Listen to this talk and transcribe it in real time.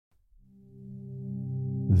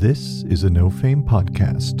This is a No Fame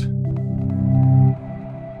podcast.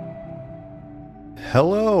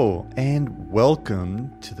 Hello and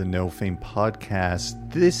welcome to the No Fame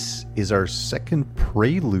podcast. This is our second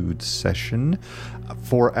Prelude session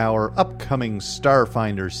for our upcoming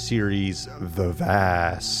Starfinder series, The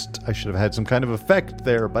Vast. I should have had some kind of effect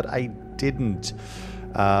there, but I didn't.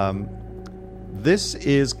 This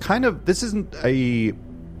isn't a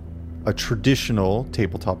traditional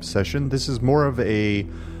tabletop session. This is more of a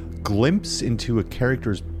glimpse into a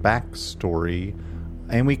character's backstory,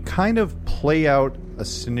 and we kind of play out a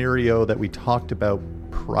scenario that we talked about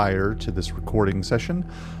prior to this recording session,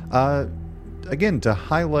 again to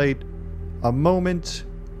highlight a moment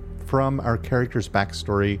from our character's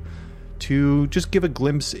backstory to just give a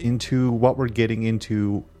glimpse into what we're getting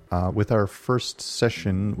into with our first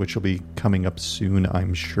session, which will be coming up soon,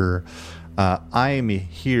 I'm sure. I'm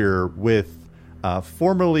here with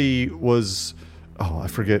formerly was... I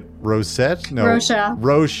forget. Rosette? No. Rosha.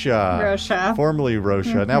 Formerly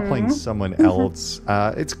Rosha. Mm-hmm. Now playing someone else.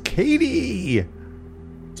 It's Katie.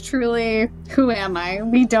 Truly, who am I?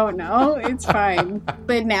 We don't know. It's fine.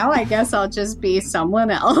 But now I guess I'll just be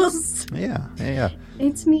someone else. Yeah.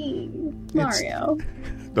 It's me, Mario.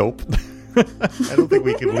 Nope. I don't think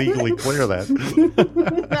we can legally clear that.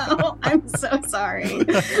 No, I'm so sorry.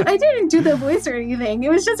 I didn't do the voice or anything. It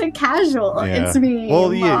was just a casual. Yeah. It's me. Well,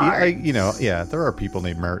 there are people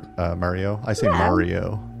named Mario. I say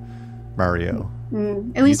Mario.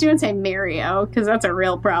 At least you don't say Mario, because that's a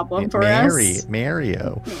real problem for us.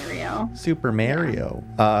 Mario. Super Mario.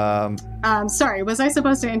 Sorry, was I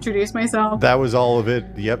supposed to introduce myself? That was all of it.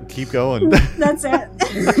 Yep, keep going. That's it.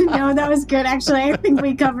 No, that was good, actually. I think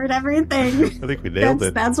we covered everything. I think we nailed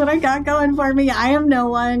it. That's what I got going for me. I am no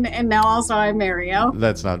one, and now also I'm Mario.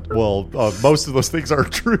 That's not... Well, most of those things are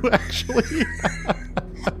true, actually.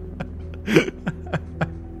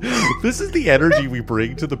 This is the energy we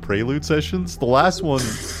bring to the Prelude sessions. The last one,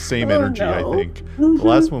 same energy, no. I think. Mm-hmm. The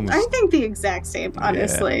last one was... I think the exact same,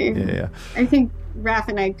 honestly. Yeah. I think Raph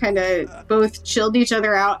and I kind of both chilled each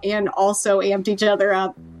other out and also amped each other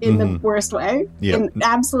up in the worst way. Yep. In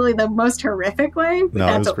absolutely the most horrific way. No,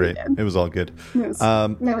 it was great. It was all good. It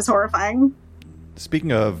was horrifying.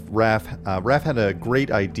 Speaking of Raph, Raph had a great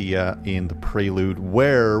idea in the Prelude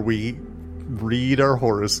where we read our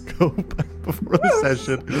horoscope before the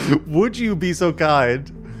session. Would you be so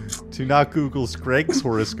kind to not Google Scrank's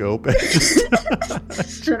horoscope?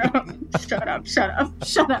 Shut up,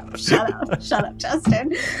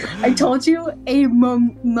 Justin. I told you a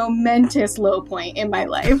momentous low point in my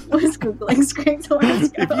life was Googling Scrank's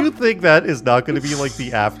horoscope. If you think that is not going to be like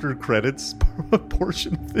the after credits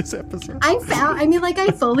portion of this episode. I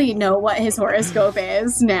fully know what his horoscope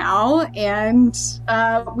is now, and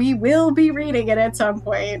we will be reading it at some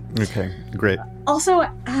point. Okay, great. Also,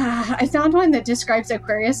 I found one that describes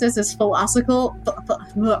Aquarius as philosophical,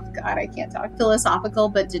 I can't talk, philosophical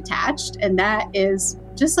but detached, and that is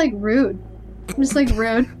just like rude. Rude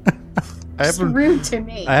to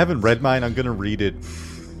me. I haven't read mine. I'm going to read it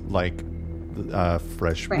like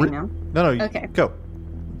fresh. Right now? No, okay. Go.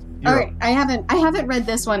 All right, I haven't read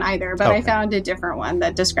this one either, but okay. I found a different one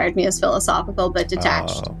that described me as philosophical but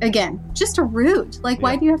detached. Again, just a rude.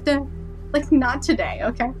 Why do you have to... not today,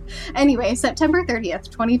 okay? Anyway, September 30th,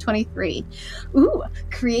 2023. Ooh,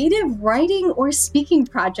 creative writing or speaking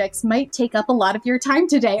projects might take up a lot of your time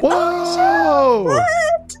today. Whoa! Oh,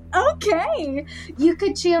 what? Okay. You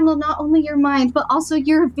could channel not only your mind, but also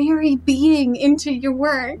your very being into your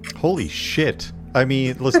work. Holy shit. I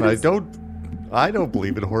mean, listen, I don't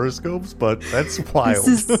believe in horoscopes, but that's wild.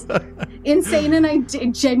 This is insane, and I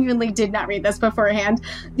genuinely did not read this beforehand.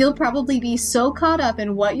 You'll probably be so caught up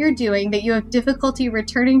in what you're doing that you have difficulty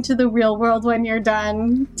returning to the real world when you're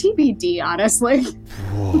done. TBD, honestly.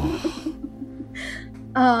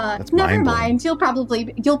 Never mind.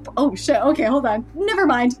 Oh shit. Okay, hold on. Never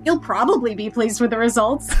mind. You'll probably be pleased with the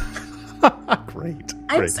results. Great.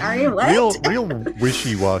 I'm sorry. What? Real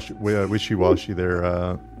wishy-washy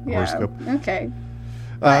there. Horoscope. Okay.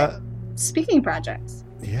 Speaking projects.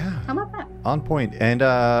 Yeah. How about that? On point. And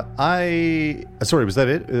sorry, was that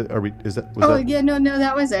it? No,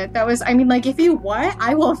 that was it. That was, if you want,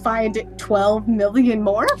 I will find 12 million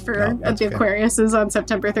more for the Aquariuses on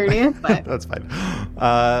September 30th, but that's fine.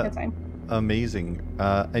 That's fine. Amazing.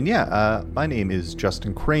 My name is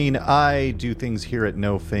Justin Crane. I do things here at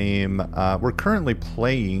No Fame. We're currently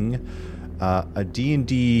playing a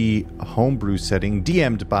D&D homebrew setting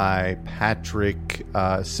DM'd by Patrick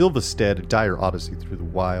Silvestead, Dire Odyssey Through the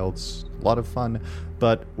Wilds. A lot of fun,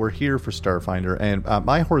 but we're here for Starfinder, and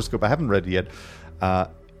my horoscope, I haven't read it yet.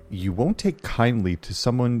 you won't take kindly to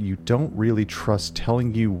someone you don't really trust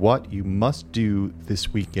telling you what you must do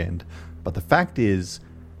this weekend. But the fact is,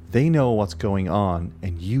 they know what's going on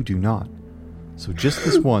and you do not. So just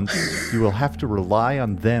this once, you will have to rely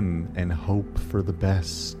on them and hope for the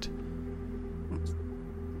best.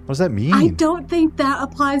 What does that mean? I don't think that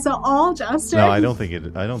applies at all, Justin. No, I don't think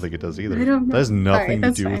it does either. That has nothing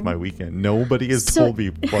to do with my weekend. Nobody has told me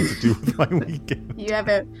what to do with my weekend. You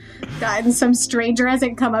haven't gotten some stranger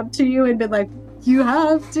hasn't come up to you and been like, you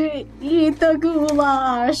have to eat the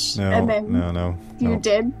goulash. No, and then no. You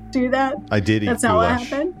did do that? I did eat goulash. That's not what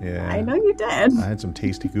happened? Yeah. I know you did. I had some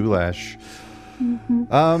tasty goulash.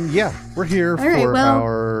 We're here for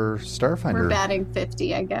our Starfinder. We're batting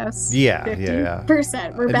 50, I guess. Yeah,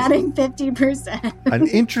 50%. We're batting 50%. An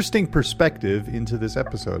interesting perspective into this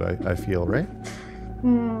episode, I feel, right?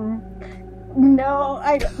 No,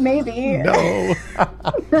 maybe. No.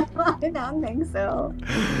 No, I don't think so.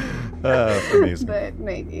 Amazing. But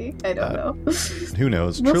maybe. I don't know. Who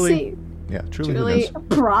knows? We'll see. Yeah, truly who knows?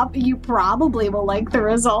 You probably will like the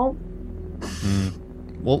result.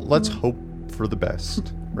 Well, let's hope for the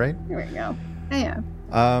best, right? Here we go.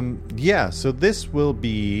 Yeah. So this will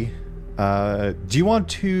be... do you want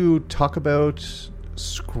to talk about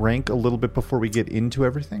Scrank a little bit before we get into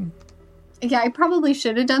everything? Yeah, I probably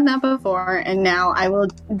should have done that before, and now I will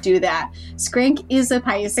do that. Scrank is a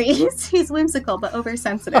Pisces. He's whimsical, but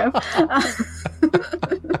oversensitive.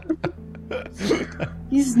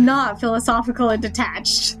 He's not philosophical and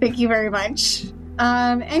detached. Thank you very much.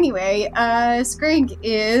 Anyway, Scrank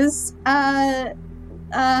is,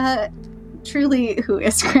 truly, who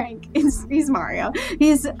is Scrank? He's Mario.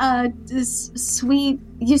 He's, this sweet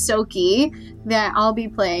Yusoki that I'll be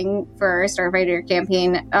playing for Starfighter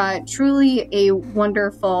campaign. Truly a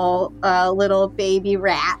wonderful, little baby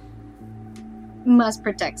rat. Must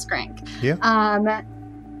protect Scrank. Yeah. I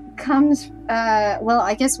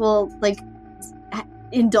guess we'll,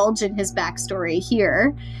 indulge in his backstory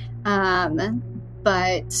here.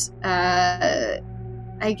 But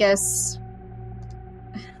I guess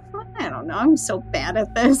I don't know. I'm so bad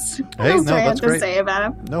at this. What else do I have to say about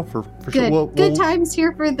him? No, for good, sure. Good times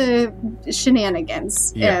here for the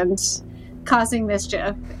shenanigans and causing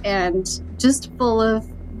mischief, and just full of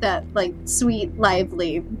that sweet,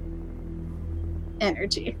 lively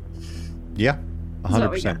energy. Yeah,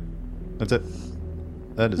 100%. That's it.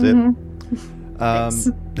 That is it.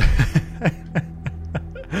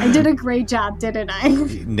 I did a great job, didn't I?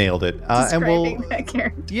 Nailed it. Describing that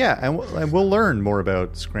character. Yeah, and we'll learn more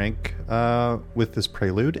about Scrank with this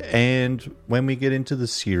prelude, and when we get into the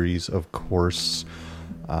series, of course,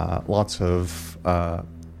 lots of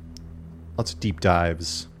deep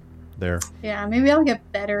dives there. Yeah, maybe I'll get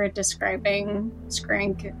better at describing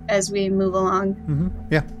Scrank as we move along. Mm-hmm.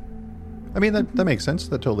 Yeah, I mean that makes sense.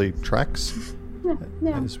 That totally tracks.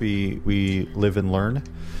 Yeah. As we live and learn.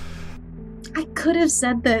 I could have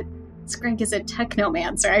said that Scrank is a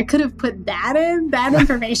technomancer. I could have put that in. That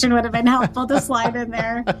information would have been helpful to slide in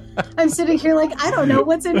there. I'm sitting here I don't know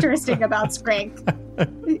what's interesting about Scrank.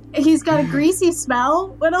 He's got a greasy smell.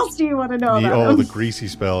 What else do you want to know about him? The greasy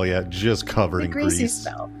smell, yeah, just covered in grease. The greasy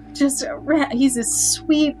smell. Just a rat. He's a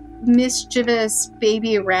sweet, mischievous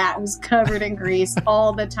baby rat who's covered in grease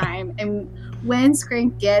all the time. And when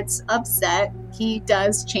Scrank gets upset, he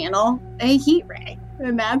does channel a heat ray.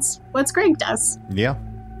 And that's what Scrank does. Yeah.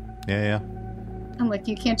 I'm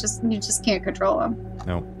you just can't control him.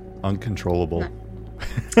 No. Uncontrollable. No.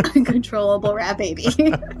 Uncontrollable rat baby.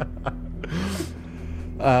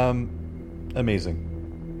 Amazing.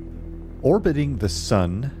 Orbiting the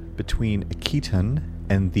sun between Akiton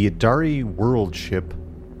and the Adari world ship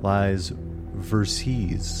lies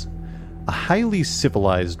Verces, a highly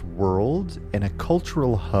civilized world and a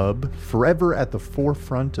cultural hub forever at the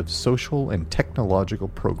forefront of social and technological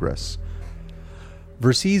progress.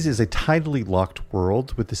 Verces is a tidally locked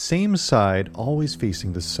world with the same side always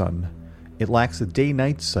facing the sun. It lacks a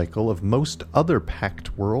day-night cycle of most other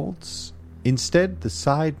packed worlds. Instead, the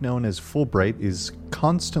side known as Fulbright is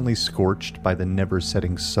constantly scorched by the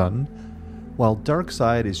never-setting sun, while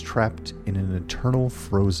Darkside is trapped in an eternal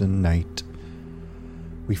frozen night.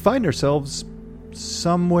 We find ourselves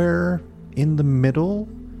somewhere in the middle,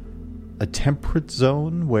 a temperate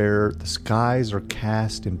zone where the skies are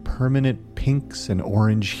cast in permanent pinks and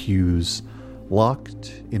orange hues,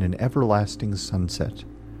 locked in an everlasting sunset.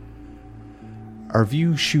 Our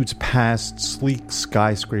view shoots past sleek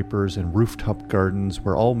skyscrapers and rooftop gardens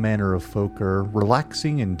where all manner of folk are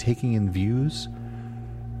relaxing and taking in views.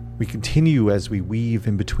 We continue as we weave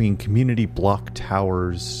in between community block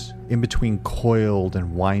towers, in between coiled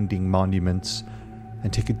and winding monuments,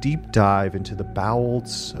 and take a deep dive into the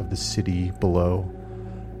bowels of the city below,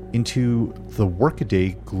 into the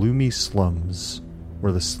workaday gloomy slums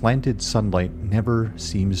where the slanted sunlight never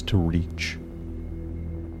seems to reach.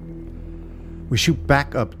 We shoot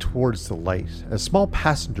back up towards the light as small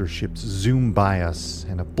passenger ships zoom by us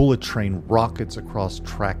and a bullet train rockets across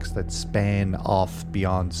tracks that span off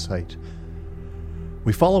beyond sight.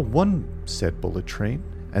 We follow one said bullet train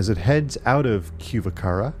as it heads out of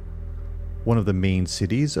Kuvakara, one of the main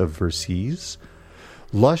cities of Versailles.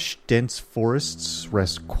 Lush, dense forests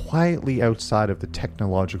rest quietly outside of the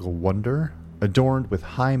technological wonder, adorned with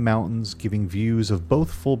high mountains giving views of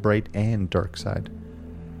both Fulbright and Darkside.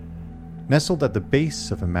 Nestled at the base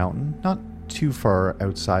of a mountain, not too far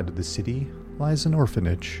outside of the city, lies an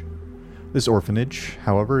orphanage. This orphanage,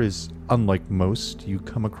 however, is unlike most you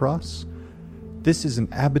come across. This is an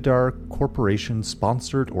Abadar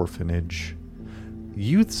Corporation-sponsored orphanage.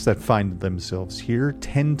 Youths that find themselves here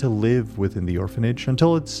tend to live within the orphanage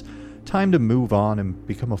until it's time to move on and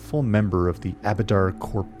become a full member of the Abadar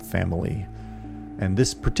Corp family. And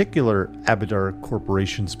this particular Abadar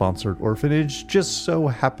Corporation-sponsored orphanage just so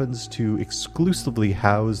happens to exclusively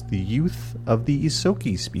house the youth of the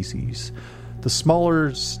Isoki species, the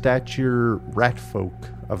smaller stature rat folk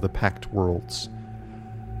of the Pact Worlds.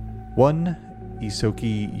 One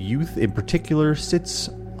Isoki youth in particular sits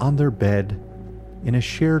on their bed in a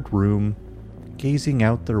shared room, gazing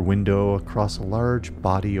out their window across a large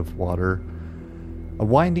body of water. A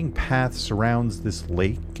winding path surrounds this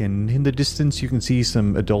lake, and in the distance you can see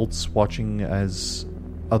some adults watching as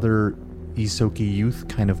other Isoki youth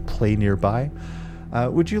kind of play nearby.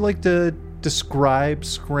 Would you like to describe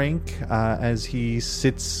Skrank as he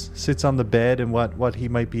sits on the bed and what he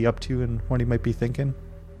might be up to and what he might be thinking?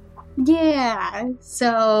 Yeah,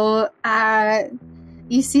 so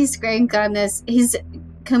you see Skrank on this. He's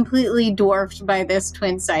completely dwarfed by this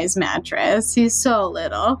twin-size mattress. He's so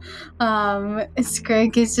little.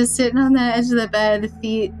 Skrank is just sitting on the edge of the bed,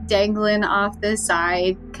 feet dangling off the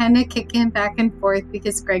side, kind of kicking back and forth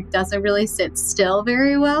because Skrank doesn't really sit still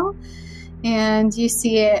very well. And you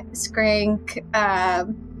see it, Skrank,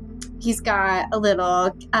 he's got a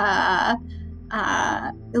little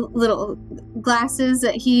glasses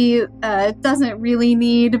that he doesn't really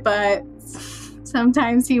need, but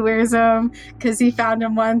sometimes he wears them because he found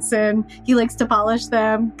them once and he likes to polish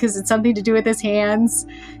them because it's something to do with his hands.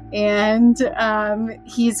 And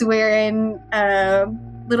he's wearing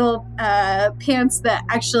little pants that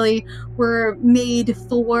actually were made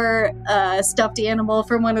for a stuffed animal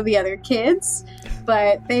from one of the other kids,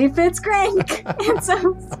 but they fit Skrank. And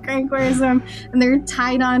so Skrank wears them, and they're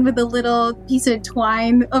tied on with a little piece of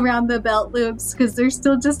twine around the belt loops because they're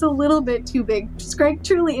still just a little bit too big. Skrank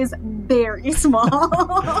truly is very small.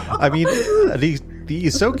 I mean, the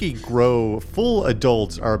Isoki grow, full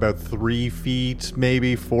adults are about 3 feet,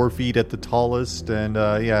 maybe 4 feet at the tallest, and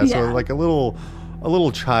so like a little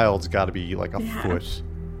child's got to be like a foot,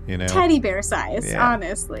 you know? Teddy bear size,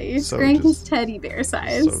 honestly. So Skrank is teddy bear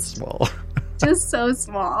size. So small. Just so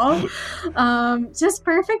small. Just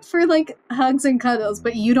perfect for like hugs and cuddles,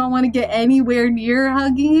 but you don't want to get anywhere near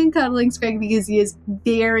hugging and cuddling Skrank because he is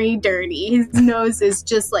very dirty. His nose is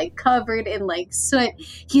just like covered in like soot.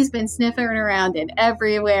 He's been sniffing around in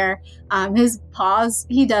everywhere. His paws,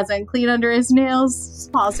 he doesn't clean under his nails. His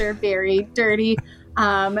paws are very dirty.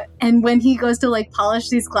 And when he goes to like polish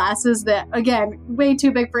these glasses that, again, way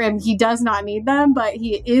too big for him, he does not need them, but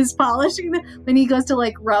he is polishing them. When he goes to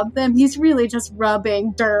like rub them, he's really just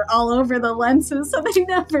rubbing dirt all over the lenses so they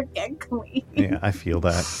never get clean. Yeah, I feel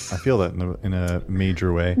that in a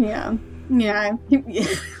major way. Yeah.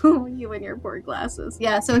 You and your poor glasses.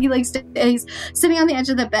 Yeah, so he's sitting on the edge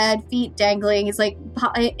of the bed, feet dangling. He's like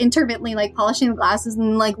intermittently like polishing the glasses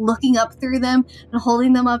and like looking up through them and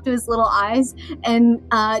holding them up to his little eyes and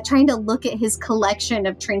trying to look at his collection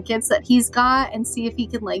of trinkets that he's got and see if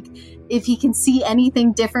he can see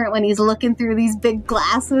anything different when he's looking through these big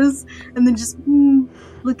glasses, and then just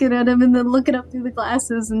looking at him and then looking up through the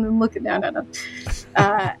glasses and then looking down at him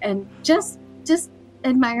and just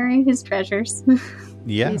admiring his treasures.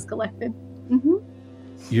 Yeah, he's collected. Mm-hmm.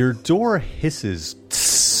 Your door hisses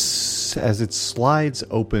as it slides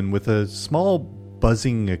open with a small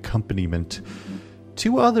buzzing accompaniment.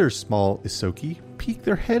 2 other small Isoki peek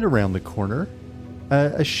their head around the corner.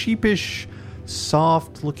 A sheepish,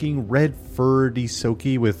 soft-looking, red-furred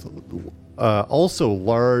Isoki with also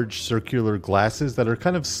large circular glasses that are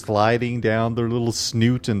kind of sliding down their little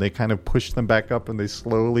snoot, and they kind of push them back up and they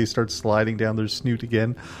slowly start sliding down their snoot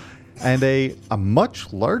again. And a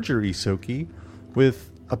much larger Isoki with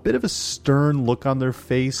a bit of a stern look on their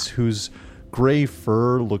face, whose gray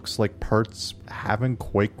fur looks like parts haven't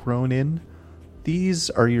quite grown in. These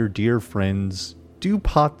are your dear friends,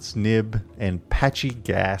 Dewpot's Nib and Patchy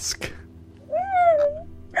Gask.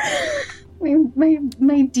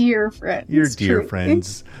 My dear friends. Your dear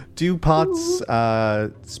friends. Dewpots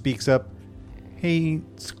speaks up. Hey,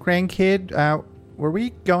 Scran Kid, were we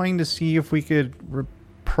going to see if we could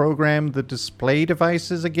reprogram the display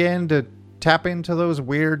devices again to tap into those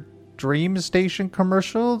weird Dream Station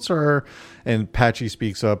commercials? And Patchy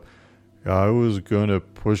speaks up. I was gonna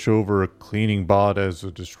push over a cleaning bot as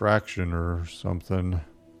a distraction or something.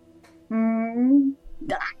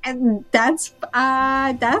 That's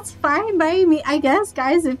fine by me, I guess,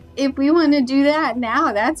 guys. If we want to do that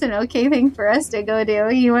now, that's an okay thing for us to go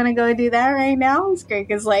do. You want to go do that right now?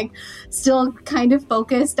 Skrik is like still kind of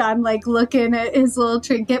focused on like looking at his little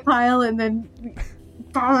trinket pile, and then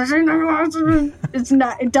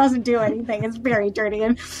it doesn't do anything. It's very dirty,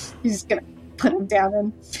 and he's just gonna put him down.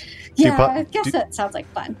 And I guess that sounds like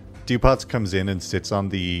fun. Dewpots comes in and sits on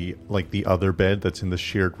the other bed that's in the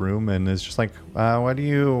shared room, and is just like, what are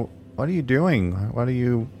you doing? Are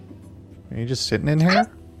you just sitting in here?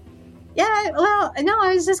 Yeah, well, no,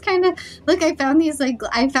 I was just kind of look. I found these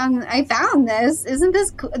I found this. Isn't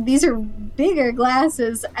this cool? These are bigger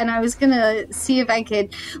glasses, and I was gonna see if I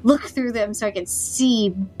could look through them so I could see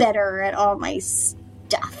better at all my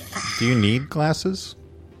stuff. Do you need glasses?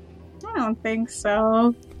 I don't think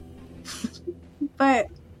so, but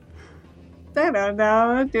I don't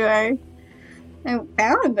know. Do I? I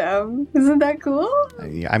found them. Isn't that cool?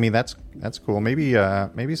 I mean, that's cool. Maybe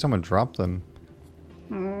someone dropped them.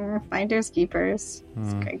 Finders keepers.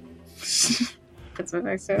 That's great. Puts it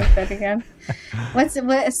next to his bed again.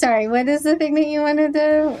 Sorry, what is the thing that you want to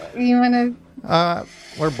do? You want to?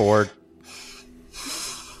 We're bored.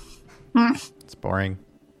 It's boring.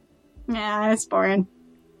 Yeah, it's boring.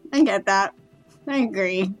 I get that. I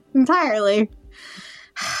agree entirely.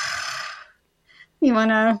 You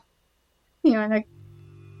wanna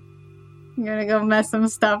go mess some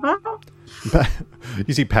stuff up?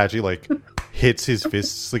 You see Patchy like hits his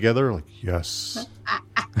fists together like, yes.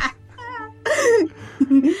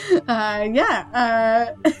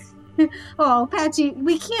 Oh, Patchy,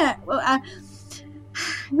 we can't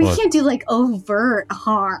do like overt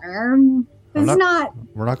harm. We're not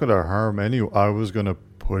gonna harm anyone. I was gonna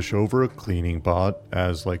push over a cleaning bot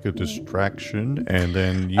as like a distraction, and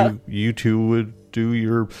then you two would do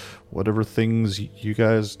your whatever things you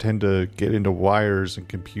guys tend to get into wires and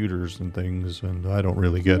computers and things, and I don't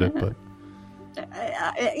really get it, but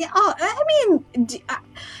I mean,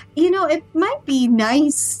 it might be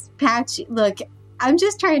nice, Patchy. Look, I'm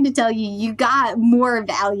just trying to tell you, you got more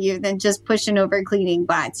value than just pushing over cleaning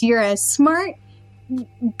bots. You're a smart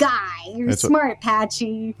guy. You're smart,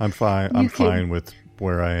 Patchy. I'm fine. I'm fine with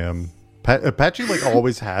where I am. Patchy like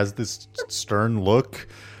always has this stern look.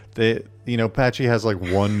 Patchy has like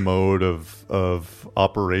one mode of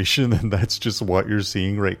operation, and that's just what you're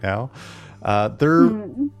seeing right now.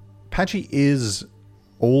 Patchy is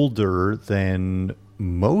older than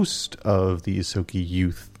most of the Isoki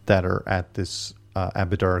youth that are at this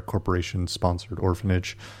Abadar Corporation sponsored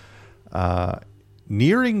orphanage,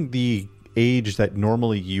 nearing the age that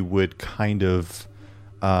normally you would kind of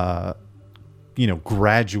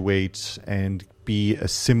graduate and be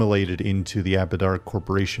assimilated into the Abadar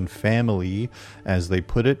Corporation family, as they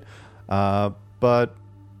put it. But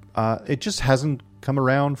it just hasn't come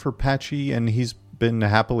around for Patchy, and he's been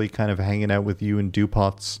happily kind of hanging out with you and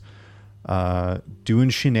Dewpots, doing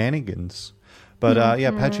shenanigans. But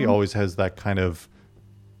Patchy always has that kind of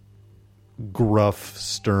gruff,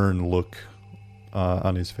 stern look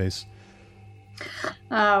on his face.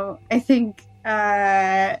 I think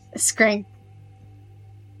Scrank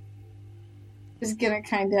is gonna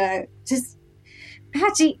kind of just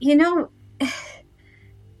Patchy,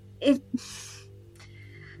 if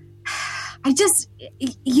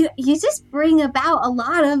you just bring about a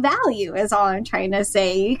lot of value is all I'm trying to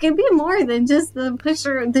say. You can be more than just the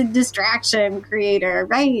pusher, the distraction creator,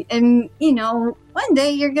 right? And one day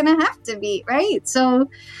you're gonna have to be, right? So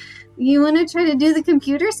you want to try to do the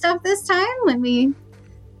computer stuff this time when we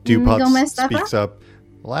go mess stuff speaks up.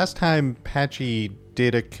 Last time Patchy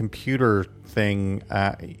did a computer thing,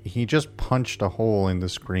 he just punched a hole in the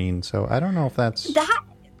screen, so I don't know if that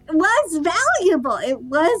was valuable. It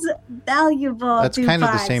was valuable. That's kind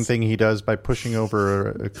of the same thing he does by pushing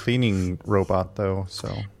over a cleaning robot, though.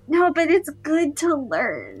 So no, but it's good to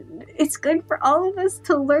learn. It's good for all of us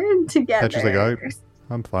to learn together. Patchy's like,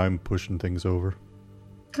 I'm fine pushing things over.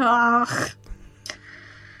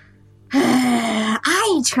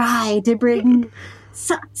 I try to bring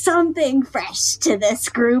something fresh to this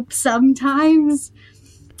group sometimes.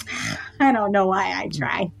 I don't know why I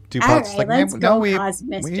try. DuPont's right, let's go we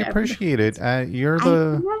mischief. appreciate it. You're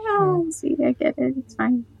the... See, I get it. It's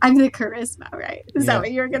fine. I'm the charisma, right? Is that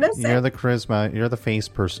what you were going to say? You're the charisma. You're the face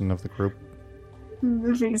person of the group.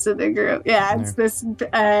 The face of the group. Yeah, it's this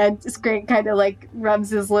Scran kind of like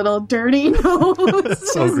rubs his little dirty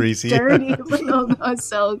nose. So greasy. Dirty little nose,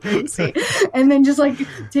 so greasy. And then just like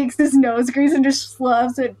takes this nose grease and just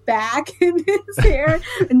sloves it back in his hair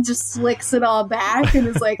and just slicks it all back and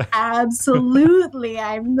is like, absolutely,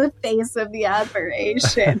 I'm the face of the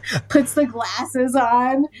operation. Puts the glasses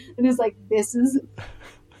on and is like, this is it.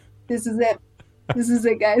 This is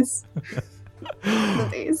it, guys. The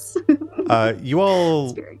face. You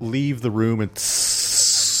all leave the room and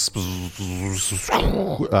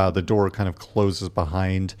the door kind of closes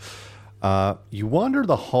behind. You wander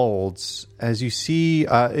the halls as you see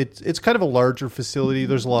it's kind of a larger facility.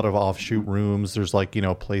 There's a lot of offshoot rooms. There's like,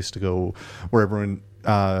 a place to go where everyone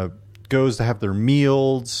goes to have their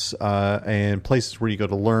meals and places where you go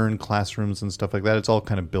to learn, classrooms and stuff like that. It's all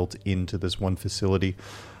kind of built into this one facility.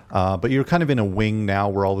 But you're kind of in a wing now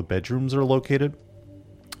where all the bedrooms are located.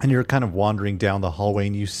 And you're kind of wandering down the hallway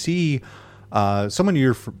and you see someone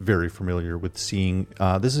you're very familiar with seeing.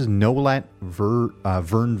 This is Nolat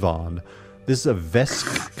Vernvon. This is a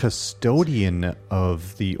Vesk custodian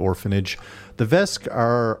of the orphanage. The Vesk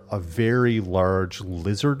are a very large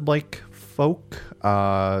lizard-like folk,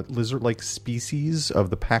 lizard-like species of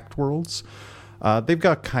the Pact Worlds. They've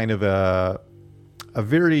got kind of a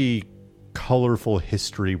very colorful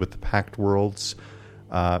history with the Pact Worlds,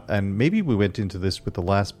 and maybe we went into this with the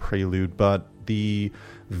last Prelude, but the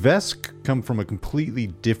Vesk come from a completely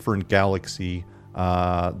different galaxy.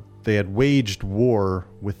 They had waged war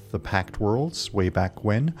with the Pact Worlds way back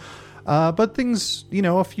when, but things,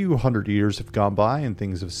 a few hundred years have gone by and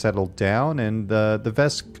things have settled down, and the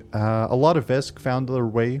Vesk, a lot of Vesk found their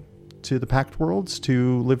way to the Pact Worlds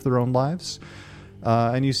to live their own lives,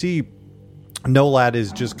 and you see Nolat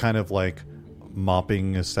is just kind of like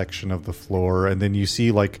mopping a section of the floor, and then you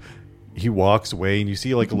see like he walks away and you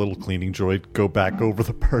see like a little cleaning droid go back over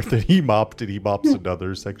the part that he mopped, and he mops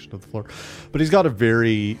another section of the floor. But he's got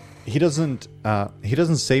he doesn't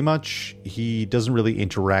say much, he doesn't really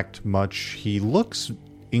interact much. He looks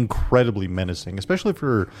incredibly menacing, especially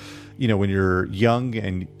for when you're young,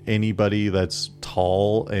 and anybody that's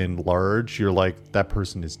tall and large, you're like, that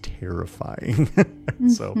person is terrifying.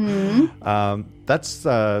 So that's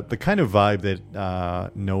the kind of vibe that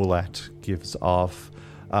Nolat gives off.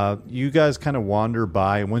 You guys kind of wander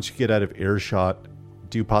by, and once you get out of earshot,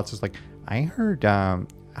 Dupot's is like, I heard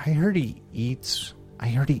he eats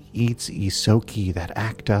Isoki, that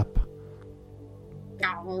act up.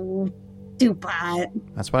 Oh, Dupot.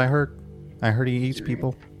 That's what I heard. I heard he eats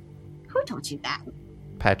people. Who told you that?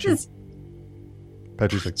 Patchy.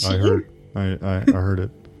 Patchy's like, I heard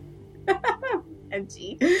it.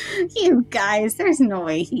 Patchy. You guys, there's no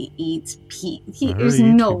way he eats Pete. There's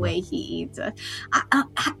no way he eats.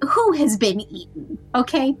 Who has been eaten?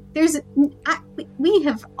 Okay,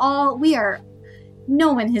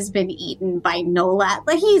 no one has been eaten by Nolat.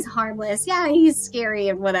 Like, he's harmless. Yeah, he's scary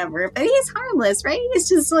and whatever, but he's harmless, right? He's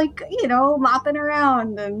just like, mopping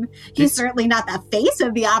around, and he's certainly not the face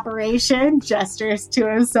of the operation. Gestures to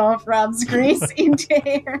himself, rubs grease into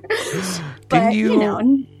hair. But,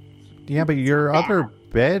 Yeah, but your other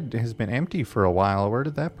bed has been empty for a while. Where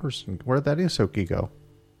did that Isoki go?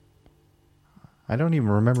 I don't even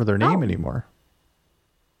remember their name anymore.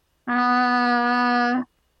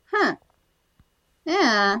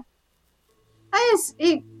 Yeah.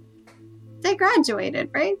 They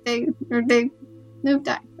graduated, right? They moved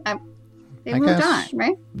on. They moved on,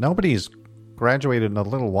 right? Nobody's graduated in a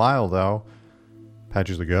little while, though.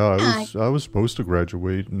 Patchy's like, I was supposed to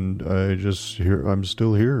graduate, and I'm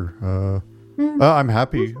still here. I'm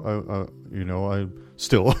happy.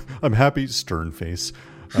 I'm happy. Stern face.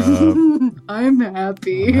 I'm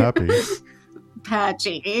happy. I'm happy.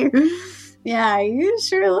 Patchy. Yeah, you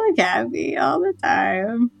sure look happy all the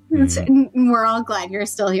time. We're all glad you're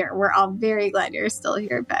still here. We're all very glad you're still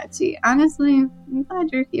here, Patchy. Honestly, I'm glad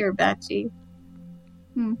you're here, Patchy.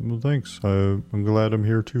 Well, thanks. I'm glad I'm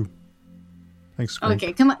here, too. Thanks, Greg.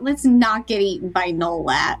 Okay, come on. Let's not get eaten by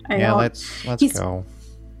Nolat. Let's go.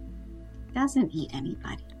 Doesn't eat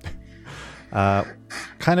anybody.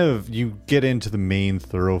 Kind of, you get into the main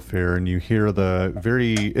thoroughfare and you hear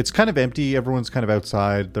it's kind of empty. Everyone's kind of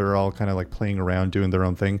outside. They're all kind of like playing around, doing their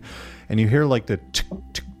own thing. And you hear like the tick,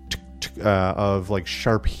 tick, tick, tick, of like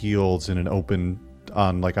sharp heels in an open,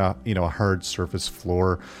 on like a hard surface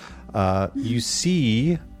floor. You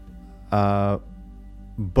see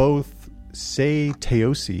both Sei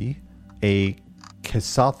Teosi, a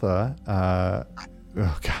Kasatha,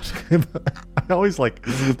 oh god, I always like,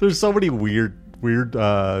 there's so many weird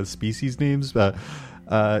species names, but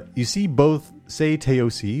you see both Sei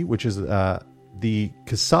Teosi, which is the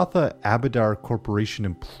Kasatha Abadar Corporation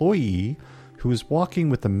employee who is walking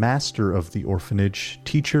with the master of the orphanage,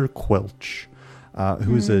 Teacher Quelch,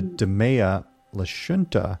 who is a Demea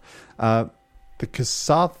Lashunta. The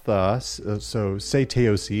Kasatha, so Sei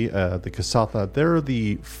Teosi, the Kasatha, they're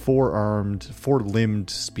the four-limbed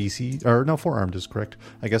species, or no, four-armed is correct,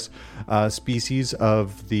 I guess, species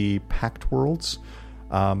of the Pact Worlds.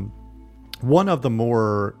 One of the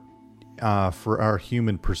more, for our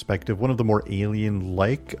human perspective, one of the more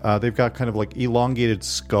alien-like. They've got kind of like elongated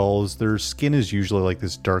skulls. Their skin is usually like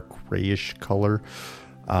this dark grayish color.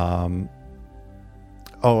 I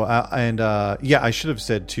should have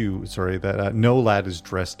said too, sorry, that Nolad is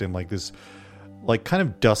dressed in like this, like kind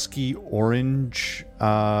of dusky orange,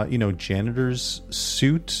 janitor's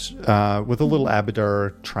suit, with a little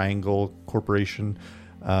Abadar Triangle Corporation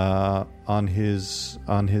on his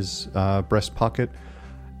breast pocket.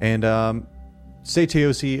 And Sei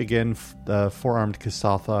Teosi, again, the four-armed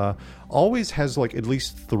Kasatha, always has like at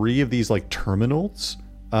least 3 of these like terminals,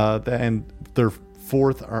 and their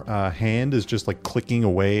fourth hand is just like clicking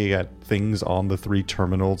away at things on the 3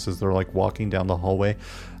 terminals as they're like walking down the hallway.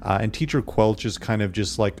 And Teacher Quelch is kind of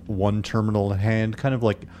just like one terminal hand, kind of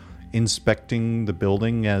like inspecting the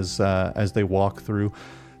building as they walk through.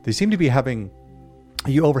 They seem to be having,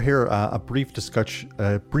 you overhear a brief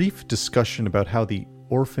discussion about how the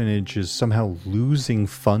orphanage is somehow losing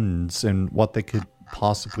funds and what they could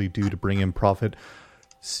possibly do to bring in profit.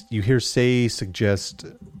 You hear Sei suggest,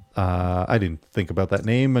 I didn't think about that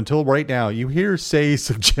name until right now. You hear Sei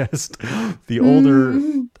suggest that the older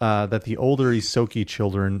Isoki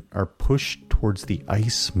children are pushed towards the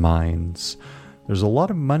ice mines. There's a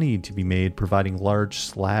lot of money to be made providing large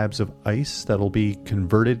slabs of ice that'll be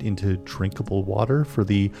converted into drinkable water for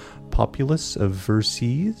the populace of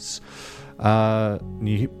Versailles.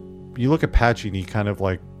 You look at Patchy and he kind of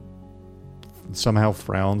like somehow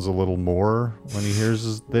frowns a little more when he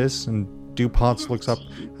hears this, and DuPont looks up.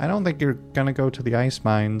 I don't think you're gonna go to the ice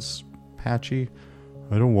mines, Patchy.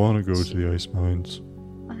 I don't want to go to the ice mines.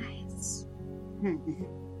 Ice.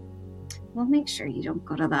 We'll make sure you don't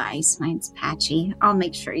go to the ice mines, Patchy. I'll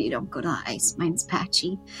make sure you don't go to the ice mines,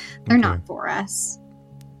 Patchy. They're not for us.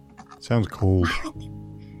 Sounds cold.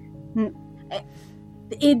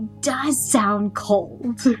 It does sound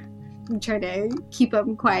cold. I'm trying to keep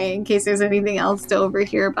them quiet in case there's anything else to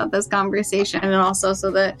overhear about this conversation, and also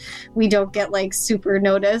so that we don't get like super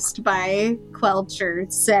noticed by Quelch or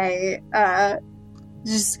Sei,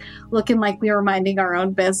 just looking like we were minding our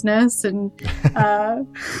own business. And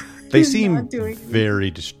they seem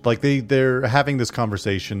very like they're having this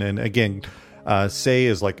conversation, and again, Sei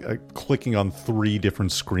is like clicking on 3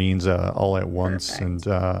 different screens all at once. Perfect.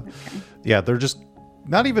 And they're just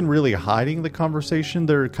not even really hiding the conversation.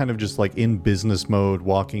 They're kind of just like in business mode,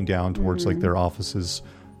 walking down towards like their offices.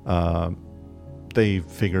 They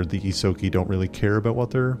figured the Isoki don't really care about what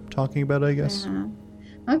they're talking about, I guess.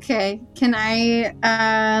 Okay. Can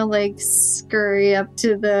I like scurry up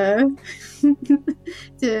to the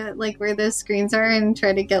to like where the screens are and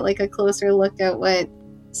try to get like a closer look at what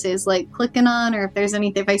Sei's like clicking on, or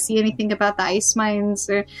if I see anything about the ice mines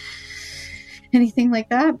or anything like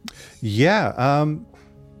that? Yeah,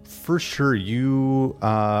 for sure. You,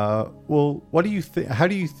 what do you think? How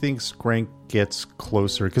do you think Skrank gets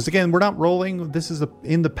closer? Because again, we're not rolling. This is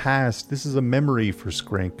in the past. This is a memory for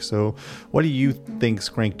Skrank. So what do you think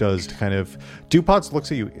Skrank does to kind of... DuPont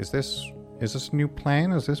looks at you. Is this a new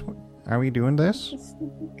plan? Are we doing this?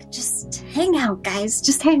 Just hang out, guys.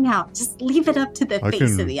 Just hang out. Just leave it up to the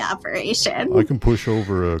face of the operation. I can push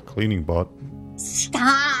over a cleaning bot.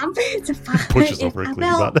 Stop! It's fine. Pushes over a cleaning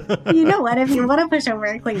bot. You know what? If you want to push over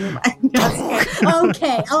a cleaning bot,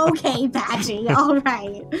 okay, Patchy. All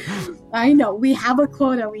right. I know we have a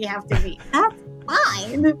quota we have to meet. That's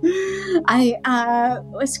fine.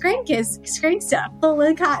 Skrank's full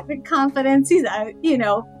of confidence. He's a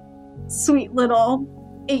sweet little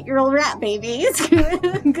 8-year-old rat baby. He's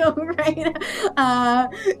gonna go right.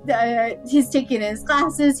 He's taking his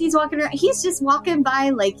classes. He's walking around. He's just walking by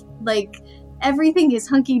like. Everything is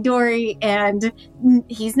hunky-dory, and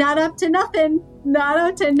he's not up to nothing, not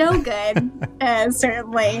up to no good,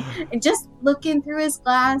 certainly. And just looking through his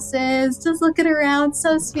glasses, just looking around,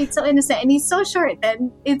 so sweet, so innocent, and he's so short that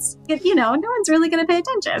no one's really going to pay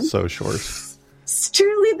attention. So short. It's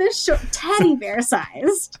truly this short, teddy bear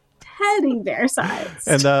sized. teddy bear size.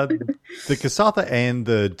 And the Kasatha and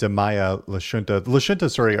the Demaya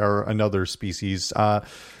Lashunta, are another species.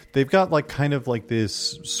 They've got like kind of like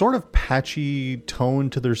this sort of patchy tone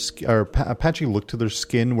to their skin, or a patchy look to their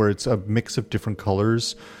skin, where it's a mix of different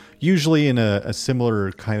colors, usually in a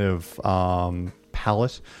similar kind of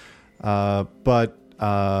palette. But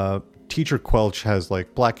Teacher Quelch has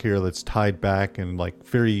like black hair that's tied back and like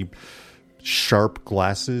very sharp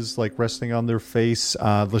glasses like resting on their face.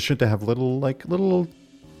 Lashunta have little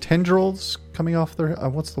tendrils coming off their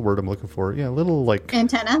what's the word I'm looking for? Yeah, little like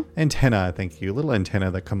antenna. Thank you. Little antenna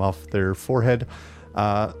that come off their forehead.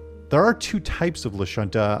 There are two types of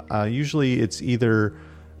Lashunta. Usually it's either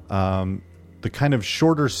the kind of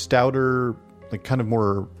shorter, stouter, like kind of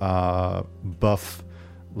more buff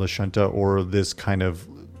Lashunta, or this kind of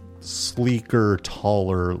sleeker,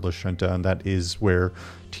 taller Lashunta, and that is where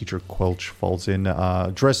Teacher Quelch falls in,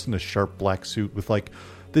 dressed in a sharp black suit with like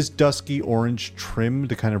this dusky orange trim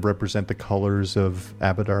to kind of represent the colors of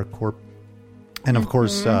Abadar Corp. And of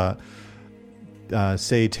course, Sei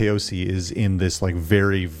Teosi is in this like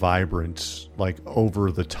very vibrant, like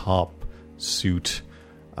over the top suit,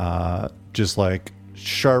 just like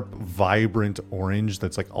sharp, vibrant orange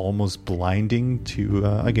that's like almost blinding to,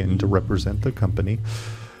 again, to represent the company.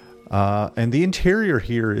 And the interior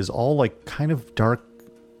here is all like kind of dark,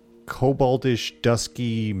 cobaltish,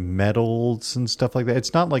 dusky metals and stuff like that.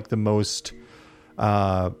 It's not like the most, it's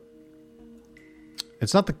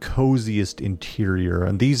not the coziest interior.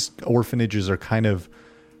 And these orphanages are kind of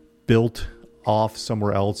built off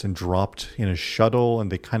somewhere else and dropped in a shuttle, and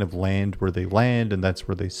they kind of land where they land, and that's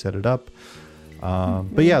where they set it up.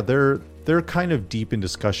 But yeah, they're kind of deep in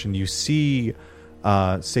discussion. You see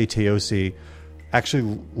Sei Teosi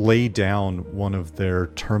actually lay down one of their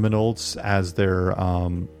terminals as they're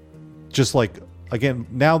just like, again,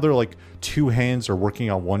 now they're like two hands are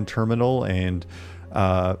working on one terminal, and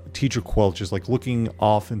Teacher Quelch is like looking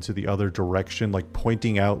off into the other direction, like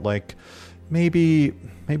pointing out like maybe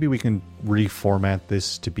we can reformat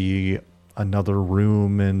this to be another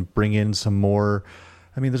room and bring in some more.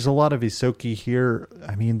 I mean, there's a lot of Isoki here.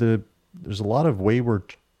 I mean, there's a lot of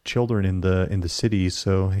wayward children in the city,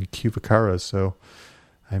 so in Kuvakara. So,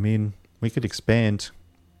 I mean, we could expand.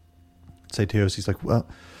 Sei Teosi's like, well,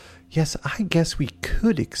 yes, I guess we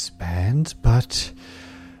could expand, but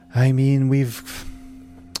I mean, we've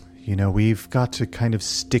got to kind of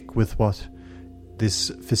stick with what this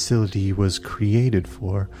facility was created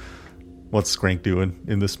for. What's Skrank doing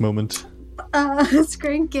in this moment?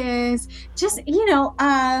 Skrank is just,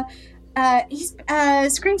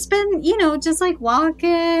 Skrank's been, just like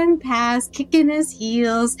walking past, kicking his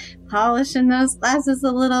heels, polishing those glasses a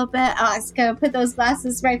little bit. He's gonna put those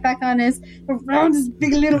glasses right back on around his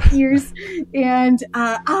big little ears, and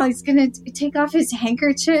he's gonna take off his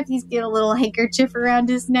handkerchief. He's got a little handkerchief around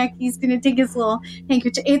his neck. He's gonna take his little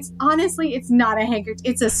handkerchief. It's not a handkerchief.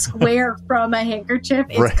 It's a square from a handkerchief.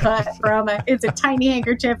 It's right. Cut from it's a tiny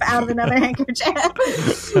handkerchief out of another handkerchief,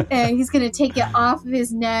 and he's gonna take it off of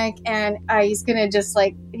his neck, and he's gonna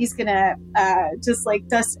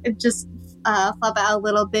flub out a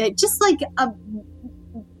little bit, just like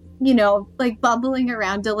like bubbling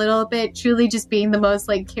around a little bit, truly just being the most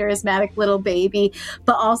like charismatic little baby,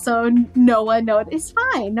 but also no one noticed. It's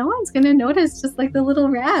fine, no one's gonna notice, just like the little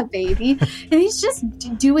rat baby. And he's just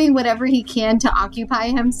doing whatever he can to occupy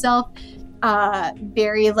himself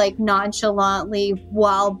very like nonchalantly,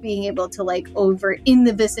 while being able to like in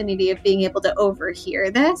the vicinity of being able to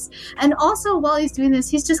overhear this. And also while he's doing this,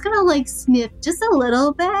 he's just gonna like sniff just a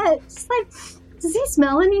little bit, just like, does he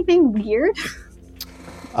smell anything weird?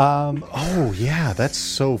 Oh yeah, that's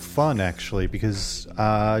so fun actually, because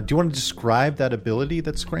do you want to describe that ability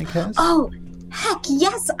that Skrank has? Oh heck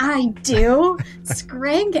yes, I do.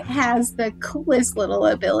 Skrank has the coolest little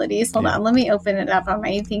abilities. Hold on, let me open it up on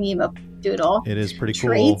my thingy doodle. It is pretty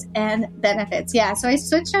cool. Traits and benefits. Yeah, so I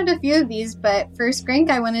switched out a few of these, but for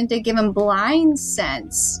Skrank, I wanted to give him blind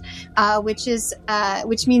sense, which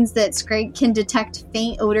means that Skrank can detect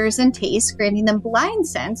faint odors and tastes, granting them blind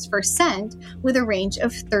sense for scent with a range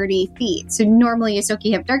of 30 feet. So normally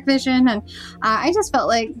Isoki have dark vision, and I just felt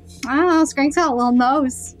like, I don't know, Skrank's got a little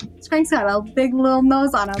nose. Skrank's got a big little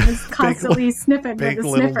nose on him. He's constantly sniffing with a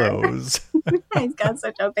sniffer. Nose. He's got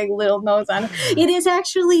such a big little nose on him. It is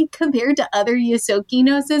actually, compared to other Yosoki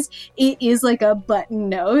noses, it is like a button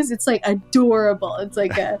nose. It's like adorable. It's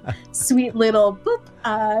like a sweet little boop.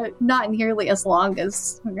 Not nearly as long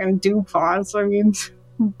as Dupont, I mean,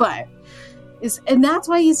 but and that's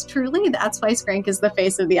why Skrank is the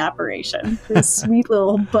face of the operation. This sweet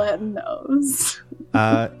little button nose.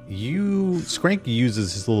 Skrank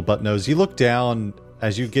uses his little button nose. You look down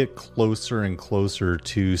as you get closer and closer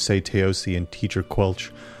to, say, Teosi and Teacher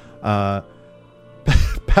Quelch,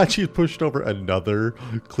 Patchy pushed over another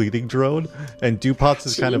cleaning drone, and Dupots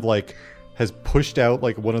is kind of like has pushed out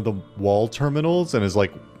like one of the wall terminals and is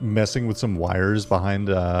like messing with some wires behind.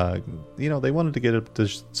 They wanted to get up to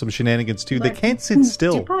some shenanigans too. Look, they can't sit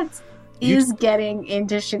still. Dupots is getting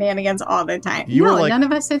into shenanigans all the time. None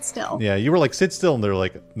of us sit still. Yeah, you were like, sit still, and they're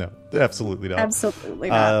like, no, absolutely not. Absolutely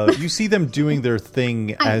not. You see them doing their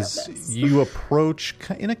thing as you approach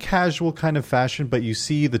in a casual kind of fashion, but you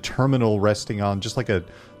see the terminal resting on just like a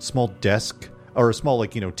small desk or a small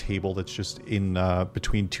table that's just in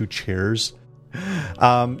between two chairs.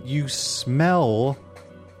 You smell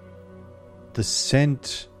the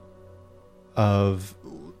scent of,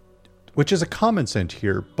 which is a common scent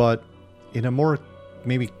here, but in a more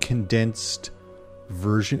maybe condensed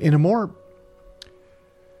version,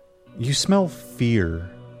 you smell fear,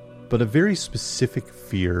 but a very specific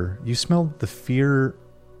fear. You smell the fear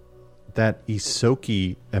that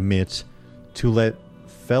Isoki emit to let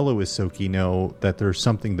fellow Isoki know that there's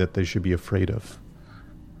something that they should be afraid of.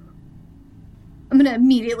 I'm going to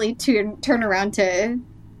immediately turn around to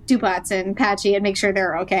Dupots and Patchy and make sure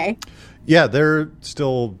they're okay. Yeah, they're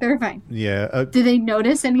fine. Yeah. Do they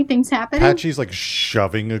notice anything's happening? Patchy's like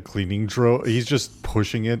shoving a cleaning drone. He's just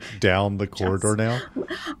pushing it down the corridor now.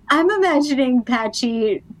 I'm imagining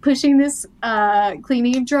Patchy pushing this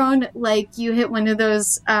cleaning drone like you hit one of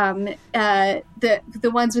those the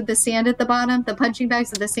ones with the sand at the bottom, the punching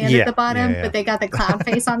bags with the sand at the bottom, but they got the clown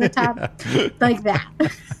face on the top, like that.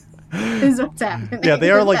 Is what's happening. Yeah,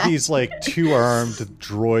 they are like these like 2-armed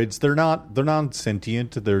droids. They're not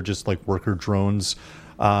sentient. They're just like worker drones.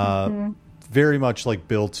 Very much like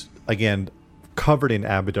built, again, covered in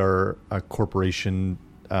Abadar Corporation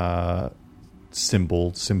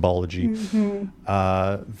symbology.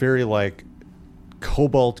 Very like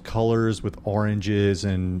cobalt colors with oranges,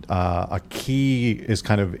 and a key is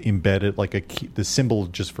kind of embedded, like a key. The symbol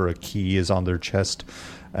just for a key is on their chest.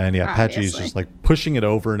 And yeah, Patchy is just like pushing it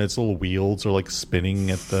over, and its little wheels are like spinning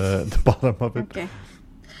at the bottom of it. Okay.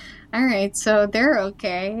 All right, so they're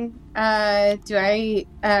okay. Oh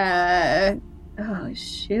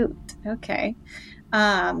shoot. Okay.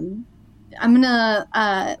 I'm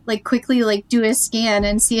gonna like quickly like do a scan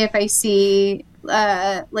and see if I see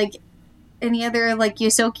like any other like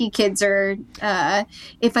Yosoki kids, or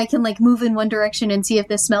if I can like move in one direction and see if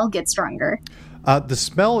the smell gets stronger. The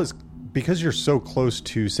smell is, because you're so close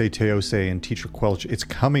to, say, Teose and Teacher Quelch, it's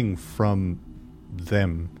coming from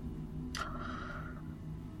them.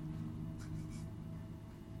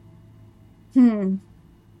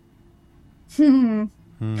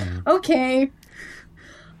 Okay.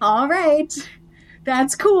 All right.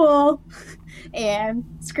 That's cool. And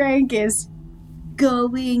Skrank is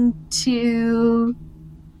going to...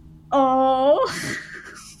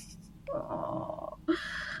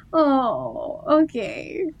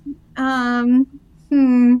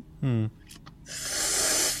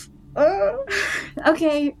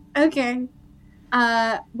 okay. Okay.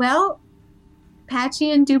 Well,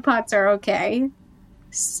 Patchy and Dupots are okay.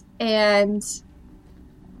 And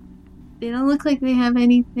they don't look like they have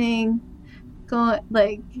anything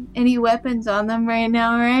like any weapons on them right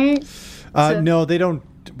now, right? No, they don't.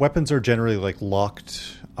 Weapons are generally like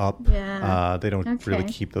locked up. Yeah. They don't really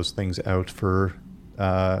keep those things out for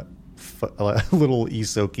little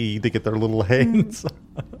Isoki to get their little hands.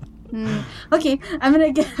 Okay, I'm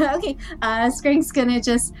gonna get. Okay, Skrank's gonna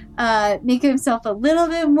just make himself a little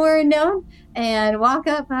bit more known and walk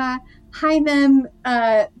up behind them,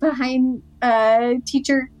 behind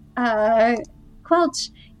Teacher Quelch,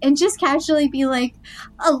 and just casually be like,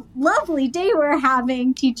 "A lovely day we're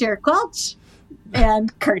having, Teacher Quelch."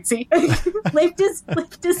 And curtsy. lift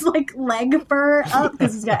his like leg fur up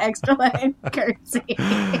because he's got extra leg. Curtsy.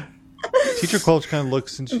 Teacher Quelch kind of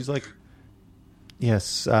looks and she's like,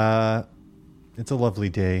 "Yes, it's a lovely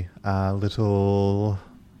day.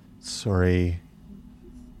 Sorry.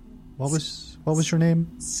 What was your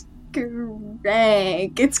name?"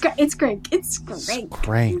 Skrank. It's Skrank.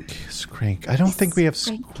 Skrank. I don't think we have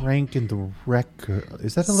Skrank in the record.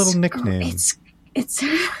 Is that a little nickname? It's.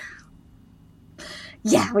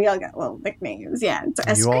 Yeah, we all got little nicknames. Yeah, it's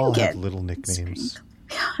a you all Kid. have little nicknames.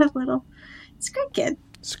 We all have little Scran Kid.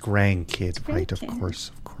 Scran Kid, right? Of course.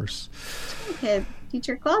 Scran Kid,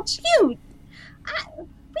 Teacher Quelch.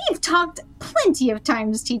 We've talked plenty of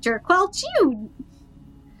times, Teacher Quelch.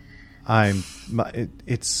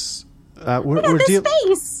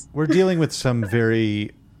 We're dealing with some very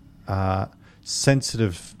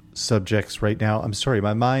sensitive subjects right now. I'm sorry,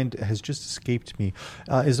 my mind has just escaped me.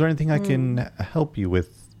 Is there anything I can help you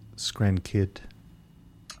with, Scran Kid?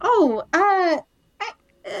 Oh, no,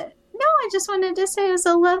 I just wanted to say it was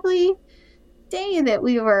a lovely day that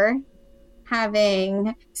we were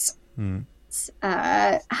having.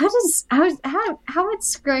 How would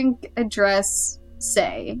Scrank address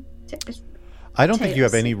say? I don't think you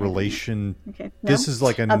have any relation. Okay, no? This is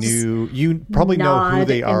like a new. You probably know who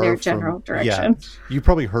they are. In their general direction. Yeah, you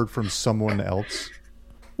probably heard from someone else.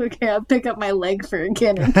 Okay, I'll pick up my leg for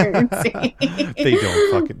again currency. They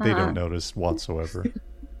don't notice whatsoever.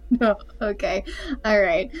 No. Okay. All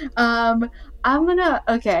right. I'm gonna.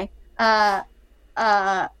 Okay. Oh,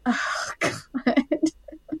 God.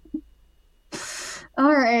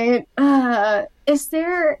 All right. Is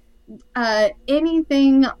there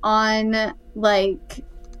anything on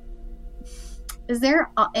Is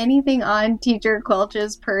there anything on Teacher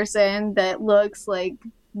Quelch's person that looks like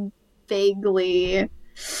vaguely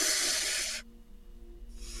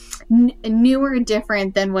new or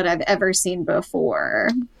different than what I've ever seen before?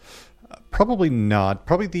 Probably not.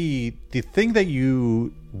 Probably the thing that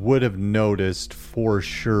you would have noticed for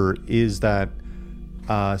sure is that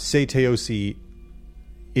Seiteosi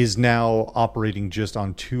is now operating just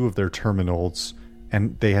on 2 of their terminals,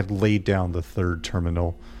 and they had laid down the 3rd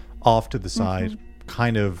terminal off to the side,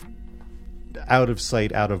 kind of out of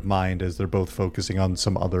sight, out of mind, as they're both focusing on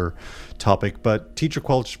some other topic. But Teacher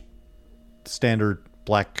Quelch, standard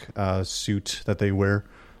black suit that they wear,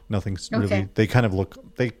 nothing's really. They kind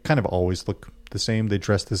of always look the same. They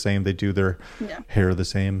dress the same. They do their hair the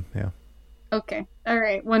same. Yeah. Okay. All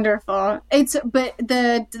right. Wonderful. But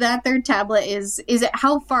that 3rd tablet is it?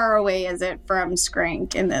 How far away is it from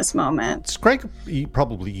Scrank in this moment? Scrank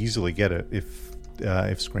probably easily get it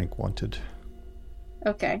if Scrank wanted.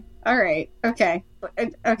 Okay. All right. Okay.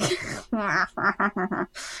 Okay.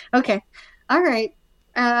 Okay. All right.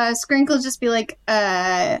 Scrank will just be like,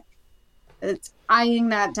 it's eyeing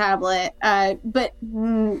that tablet, but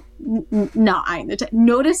not eyeing the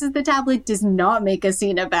notices the tablet, does not make a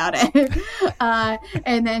scene about it.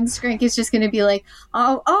 And then Scrank is just going to be like,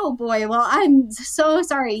 oh boy, well, I'm so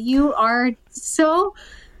sorry. You are so,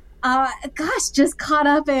 just caught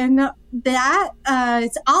up in that.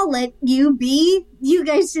 I'll let you be. You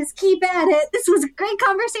guys just keep at it. This was a great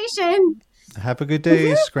conversation. Have a good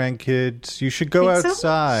day, Scran Kid. You should go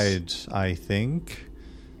outside, I think.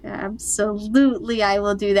 Absolutely, I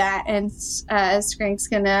will do that. And Scrank's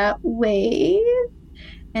gonna wave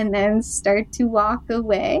and then start to walk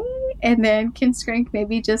away. And then can Scrank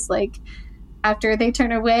maybe just after they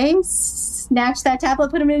turn away, snatch that tablet,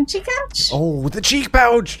 put him in a cheek pouch? Oh, the cheek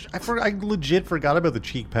pouch! I legit forgot about the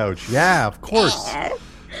cheek pouch. Yeah, of course.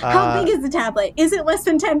 How big is the tablet? Is it less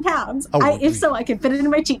than 10 pounds? If so, I can fit it in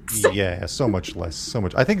my cheeks. Yeah, so much less. So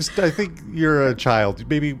much. I think you're a child.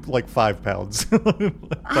 Maybe 5 pounds.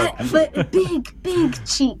 But big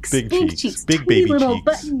cheeks. Big cheeks. Big tiny baby little cheeks.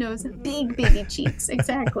 Button nose, big baby cheeks.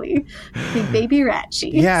 Exactly. Big baby rat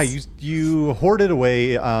cheeks. Yeah, you hoard it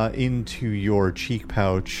away into your cheek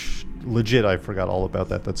pouch. Legit, I forgot all about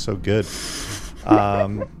that. That's so good.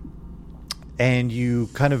 And you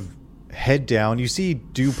kind of head down. You see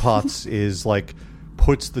Dupots is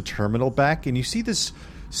puts the terminal back, and you see this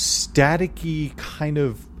staticky kind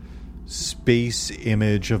of space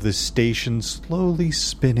image of this station slowly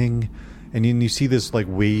spinning, and then you see this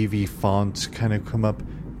wavy font kind of come up,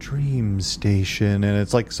 Dream Station, and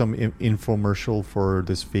it's some infomercial for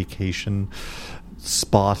this vacation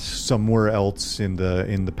spot somewhere else in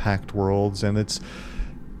the Pact Worlds, and it's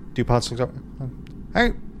Dupots looks up.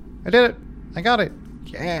 Hey, I did it! I got it!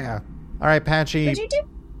 Yeah! All right, Patchy. What'd you do?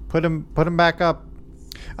 Put him back up.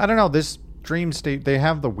 I don't know. This Dream State, they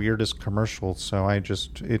have the weirdest commercials, so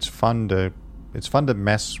it's fun to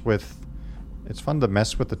mess with. It's fun to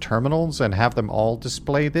mess with the terminals and have them all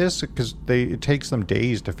display this, because it takes them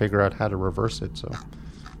days to figure out how to reverse it. So.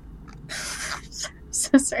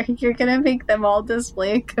 So sorry, you're gonna make them all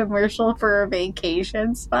display a commercial for a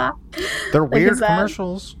vacation spot? They're weird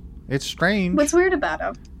commercials. It's strange. What's weird about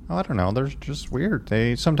them? I don't know. They're just weird.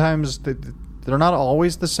 They're not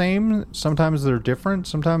always the same. Sometimes they're different.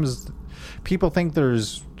 Sometimes people think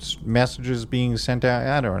there's messages being sent out.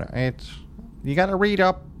 I don't know. You got to read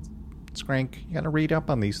up, Scrank. You got to read up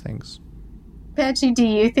on these things. Patchy, do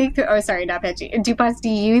you think... Oh, sorry, not Patchy. Dupots, do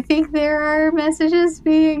you think there are messages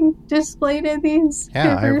being displayed in these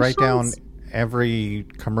commercials? I write down every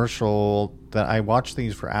commercial that I watch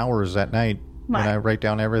these for hours at night, and I write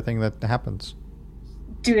down everything that happens.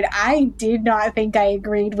 Dude, I did not think I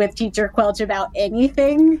agreed with Teacher Quelch about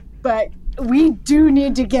anything, but we do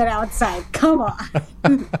need to get outside. Come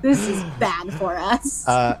on. This is bad for us.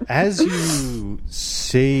 As you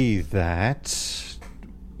say that,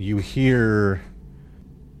 you hear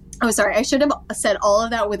Oh, sorry. I should have said all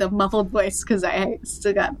of that with a muffled voice because I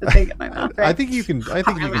still got the thing in my mouth. Right? I think you can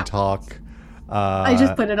talk. I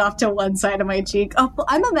just put it off to one side of my cheek.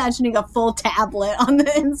 I'm imagining a full tablet on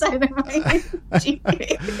the inside of my cheek.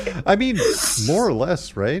 I mean, more or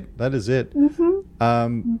less, right? That is it.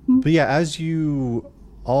 Mm-hmm. But yeah, as you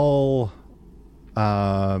all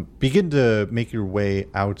begin to make your way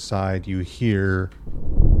outside, you hear...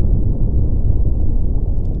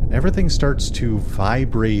 and everything starts to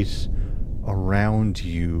vibrate around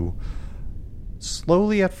you.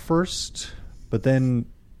 Slowly at first, but then...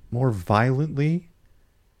 more violently.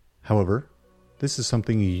 However, this is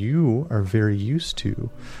something you are very used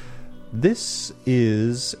to. This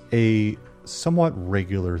is a somewhat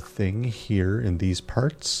regular thing here in these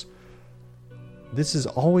parts. This is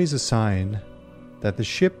always a sign that the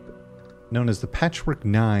ship known as the Patchwork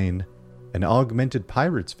 9, an augmented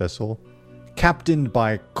pirates vessel, captained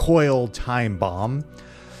by Coil Time Bomb,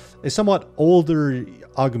 a somewhat older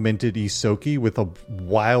augmented Isoki with a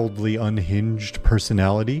wildly unhinged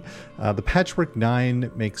personality. The Patchwork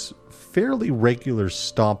 9 makes fairly regular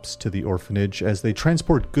stops to the orphanage as they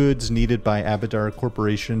transport goods needed by Abadar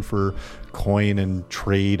Corporation for coin and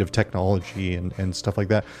trade of technology and stuff like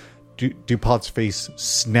that. DuPont's face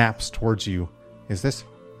snaps towards you. Is this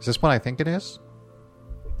what I think it is?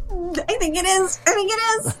 I think it is.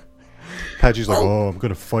 Patchy's like, I'm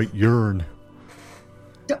gonna fight Yearn.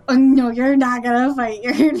 Oh, no, you're not gonna fight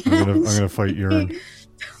Yearn. I'm gonna fight Yearn.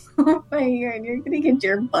 Don't fight Yearn. You're gonna get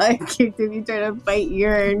your butt kicked if you try to fight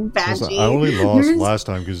Yearn, Patchy. I only lost last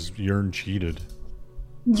time because Yearn cheated.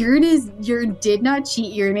 Yearn did not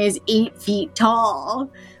cheat. Yearn is 8 feet tall.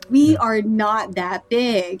 We are not that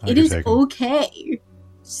big. It is okay.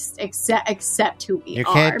 Just accept who we are. You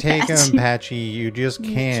can't take him, Patchy. You just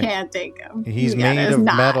can't. You can't take him. He's made of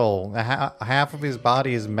metal. Half of his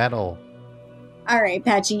body is metal. All right,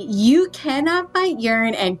 Patchy, you cannot fight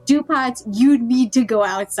Yearn, and DuPont, you need to go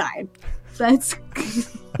outside. That's...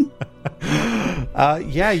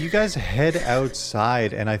 yeah, you guys head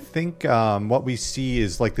outside, and I think what we see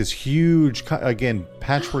is like this huge, again,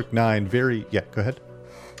 Patchwork 9, very... Yeah, go ahead.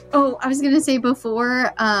 Oh, I was going to say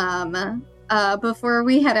before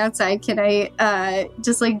we head outside, can I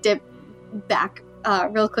just like dip back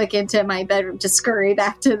real quick into my bedroom, just scurry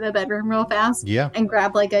back to the bedroom real fast, and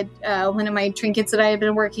grab like a one of my trinkets that I have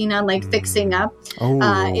been working on, like fixing up.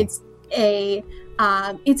 It's a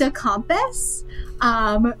compass.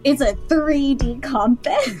 It's a 3D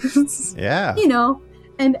compass. Yeah, you know,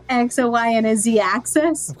 an X, a Y, and a Z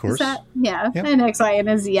axis. Of course, an X, Y, and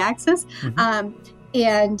a Z axis. Mm-hmm.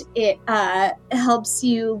 And it helps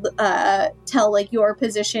you tell like your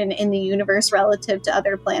position in the universe relative to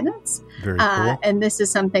other planets. Very cool. And this is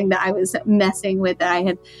something that I was messing with that I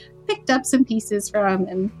had picked up some pieces from,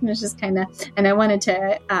 and it was just kind of, and I wanted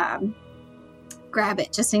to grab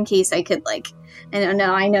it just in case I could, like, I don't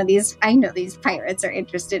know. I know these pirates are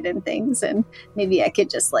interested in things, and maybe I could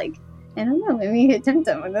just like, I don't know, maybe hit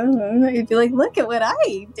Tim-Tum and he'd be like, look at what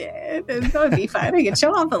I did. And that would be fun. I could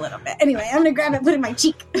show off a little bit. Anyway, I'm going to grab it, put it in my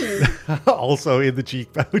cheek. Also in the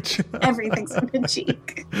cheek pouch. Everything's in the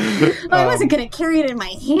cheek. Well, I wasn't going to carry it in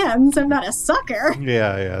my hands. I'm not a sucker.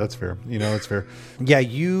 Yeah, that's fair. That's fair. Yeah,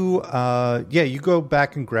 you go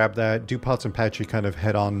back and grab that. DuPont and Patchy kind of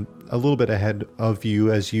head on a little bit ahead of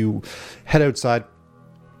you as you head outside.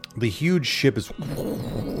 The huge ship is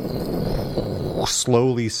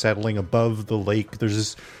slowly settling above the lake. There's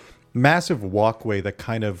this massive walkway that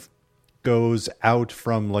kind of goes out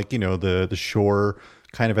from, like, the shore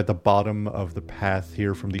kind of at the bottom of the path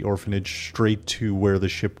here from the orphanage straight to where the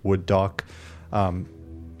ship would dock.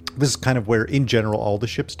 This is kind of where, in general, all the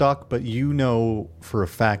ships dock, but you know for a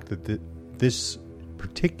fact that this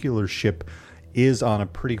particular ship is on a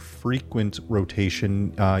pretty frequent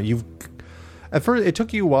rotation. At first, it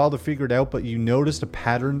took you a while to figure it out, but you noticed a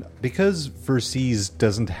pattern. Because Verces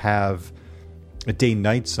doesn't have a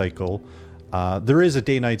day-night cycle, there is a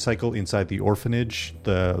day-night cycle inside the orphanage.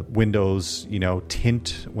 The windows,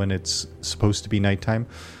 tint when it's supposed to be nighttime.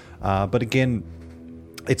 But again,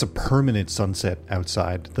 it's a permanent sunset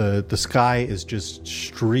outside. The sky is just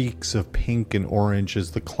streaks of pink and orange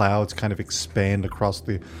as the clouds kind of expand across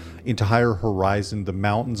the entire horizon. The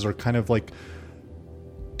mountains are kind of like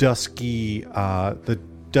dusky, the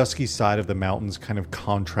dusky side of the mountains kind of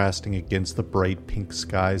contrasting against the bright pink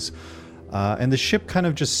skies. And the ship kind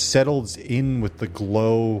of just settles in with the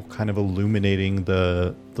glow kind of illuminating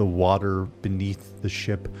the water beneath the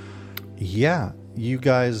ship. Yeah, you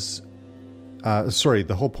guys... sorry,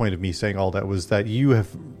 the whole point of me saying all that was that you have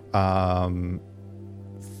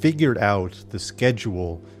figured out the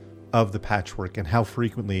schedule of the patchwork and how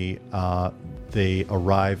frequently they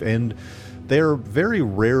arrive, and they're very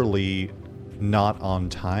rarely not on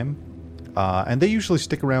time, and they usually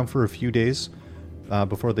stick around for a few days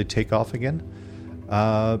before they take off again.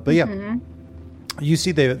 But yeah, you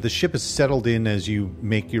see the ship is settled in as you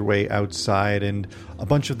make your way outside, and a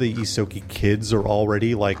bunch of the Isoki kids are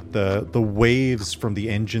already, like, the waves from the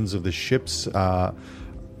engines of the ships. The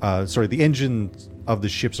engines of the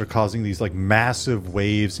ships are causing these, like, massive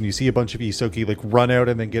waves, and you see a bunch of Isoki, like, run out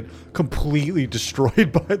and then get completely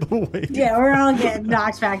destroyed by the waves. Yeah, we're all getting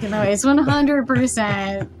knocked back in the waves.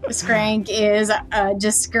 100% Scrank is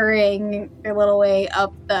just scurrying a little way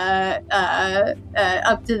up to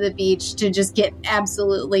the beach to just get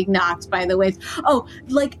absolutely knocked by the waves. Oh,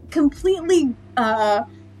 like, completely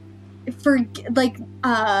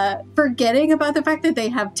forgetting about the fact that they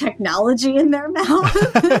have technology in their mouth.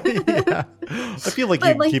 Yeah. I feel like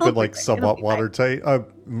you keep it, like, somewhat watertight,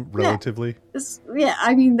 relatively. Yeah,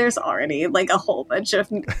 I mean, there's already, like, a whole bunch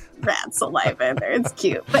of rat saliva in there. It's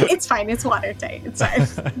cute, but it's fine. It's watertight. It's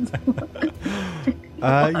fine.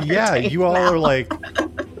 Yeah, you all are like...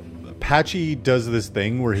 Patchy does this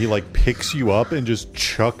thing where he, like, picks you up and just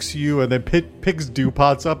chucks you, and then picks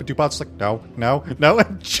Dupot's up, and Dupot's like, no,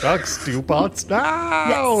 and chucks Dupot's.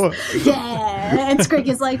 No! Yes. Yeah, and Scrank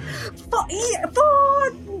is like, for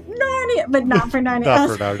Narnia, but not for Narnia. Not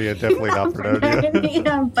for Narnia, definitely not for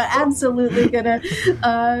Narnia. But absolutely gonna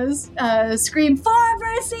scream, for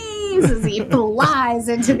Verces, as he flies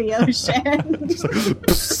into the ocean.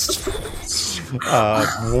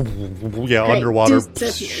 Yeah, underwater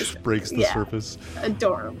breaks the surface.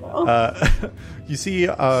 Adorable. You see,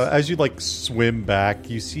 as you, like, swim back,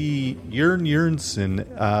 you see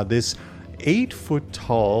Jernsen, this 8-foot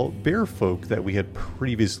tall bear folk that we had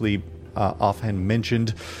previously offhand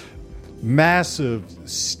mentioned. Massive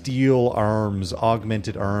steel arms,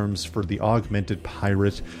 augmented arms for the augmented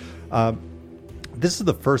pirate. This is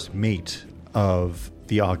the first mate of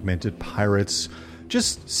the augmented pirates.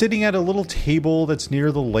 Just sitting at a little table that's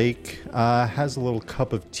near the lake, has a little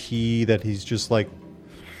cup of tea that he's just like,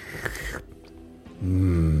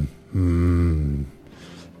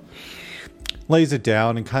 lays it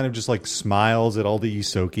down and kind of just, like, smiles at all the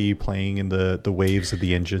Isoki playing in the waves of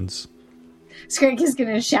the engines. Scrank is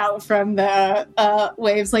gonna shout from the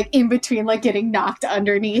waves, like, in between, like, getting knocked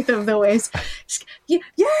underneath of the waves.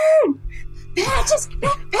 Yearn! Patchy's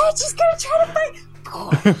gonna try to fight!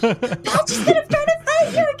 Patchy's gonna try to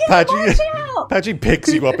fight you again! Watch out! Patchy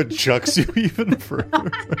picks you up and chucks you even further.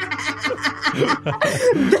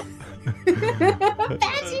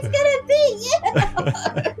 Patchy's gonna beat you!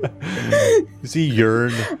 You see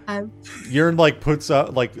Yearn, like, puts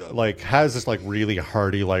up, like has this, like, really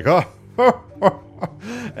hearty, like,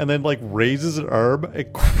 and then, like, raises an arm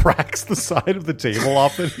and cracks the side of the table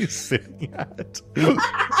off that he's sitting at.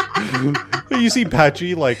 You see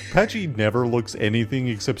Patchy never looks anything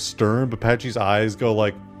except stern, but Patchy's eyes go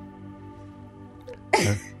like...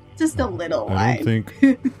 Just a little wide. I don't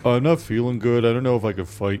think... I'm not feeling good. I don't know if I could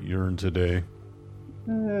fight Yearn today.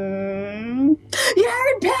 Yearn,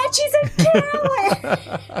 Patchy's a killer!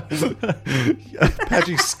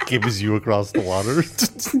 Patchy skims you across the water.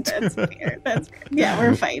 That's weird. Yeah,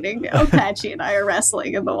 we're fighting now. Patchy and I are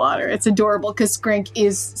wrestling in the water. It's adorable because Scrank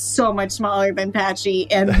is so much smaller than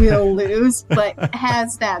Patchy and will lose, but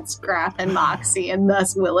has that scrap and moxie, and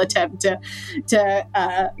thus will attempt to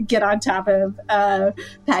get on top of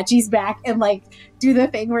Patchy's back and, like, do the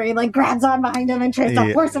thing where he, like, grabs on behind him and tries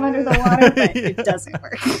to force him under the water, but it doesn't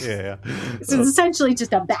work. Yeah. So it's essentially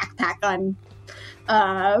just a backpack on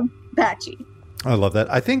Patchy. I love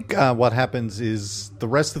that. I think what happens is the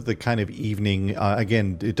rest of the kind of evening,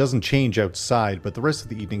 again, it doesn't change outside, but the rest of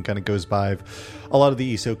the evening kind of goes by. A lot of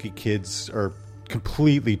the Isoki kids are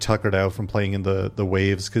completely tuckered out from playing in the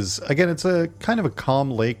waves because, again, it's a kind of a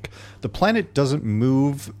calm lake. The planet doesn't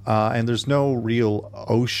move, and there's no real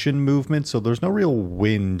ocean movement, so there's no real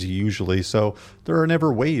wind usually, so there are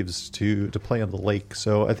never waves to play on the lake.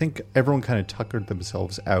 So I think everyone kind of tuckered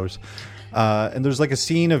themselves out. And there's, like, a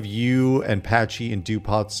scene of you and Patchy and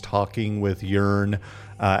Dupot's talking with Yearn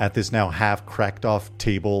at this now half cracked off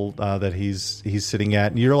table that he's sitting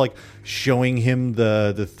at, and you're, like, showing him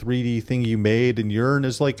the 3D thing you made, and Yearn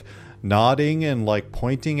is, like, nodding and, like,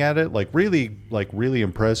 pointing at it, like, really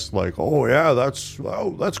impressed, like, oh yeah, that's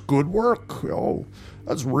good work, oh,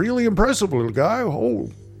 that's really impressive, little guy. Oh,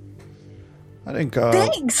 I think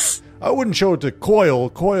thanks. I wouldn't show it to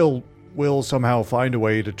Coil will somehow find a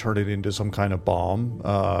way to turn it into some kind of bomb,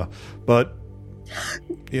 but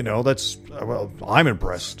you know, I'm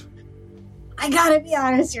impressed. I gotta be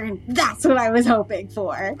honest, that's what I was hoping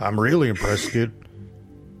for. I'm really impressed, kid.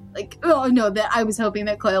 like, oh no, that I was hoping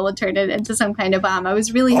that Coyle would turn it into some kind of bomb. I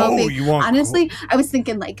was really hoping, honestly, I was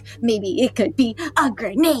thinking like maybe it could be a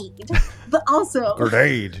grenade, but also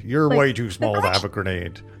grenade. You're like, way too small to have a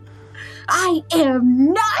grenade. I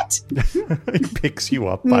am not. He picks you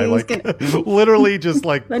up by literally just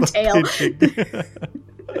like the tail.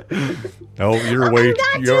 No, you're I'm way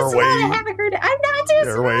not too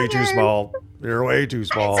small. You're way too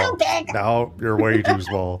small. I'm so big. No, you're way too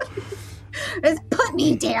small. Just put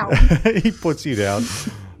me down. He puts you down.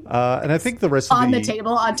 And I think the rest on the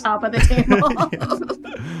table, on top of the table.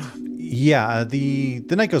 Yeah, the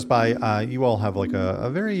night goes by. You all have like a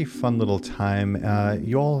very fun little time.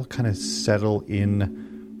 You all kind of settle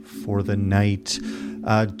in for the night.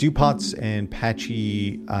 Dupots and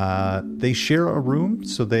Patchy, they share a room,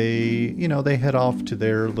 so they head off to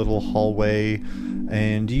their little hallway,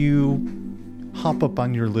 and you hop up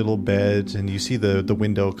on your little bed, and you see the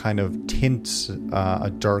window kind of tints a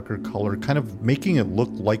darker color, kind of making it look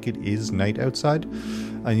like it is night outside.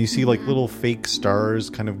 And you see like little fake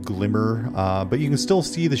stars kind of glimmer, but you can still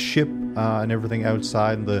see the ship and everything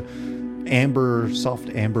outside, and the soft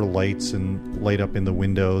amber lights and light up in the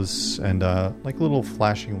windows, and like little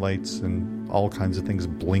flashing lights and all kinds of things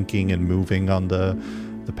blinking and moving on the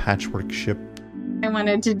patchwork ship. I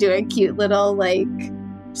wanted to do a cute little like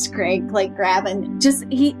Scrank like grab and just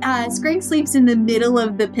Scrank sleeps in the middle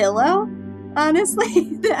of the pillow.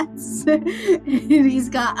 Honestly, he's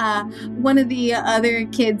got one of the other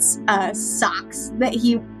kids' socks that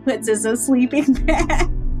he puts as a sleeping bag,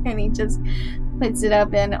 and he just puts it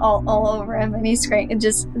up and all over him, and he's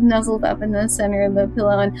just nuzzled up in the center of the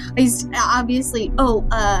pillow, and he's obviously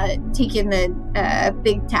taking the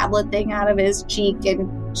big tablet thing out of his cheek and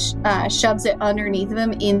shoves it underneath of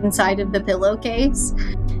him inside of the pillowcase.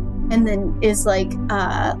 And then is like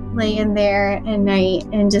laying there at night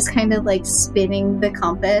and just kind of like spinning the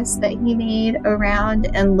compass that he made around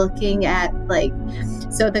and looking at like,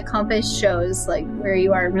 so the compass shows like where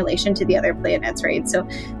you are in relation to the other planets, right? So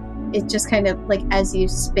it just kind of like as you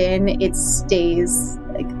spin, it stays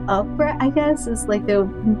like upright, I guess, is like the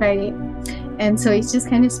right. And so he's just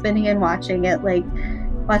kind of spinning and watching it, like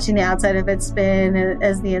watching the outside of it spin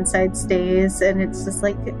as the inside stays, and it's just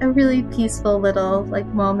like a really peaceful little like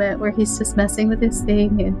moment where he's just messing with his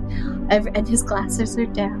thing, and his glasses are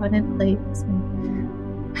down in place.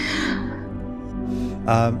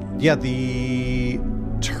 The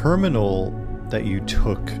terminal that you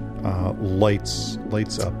took lights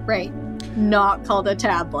up. Right, not called a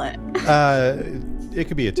tablet. It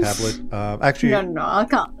could be a tablet. Actually, no, I'll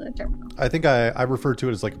call it a terminal. I think I refer to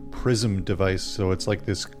it as like a prism device. So it's like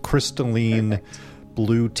this crystalline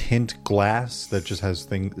blue tint glass that just has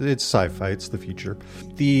things. It's sci-fi. It's the future.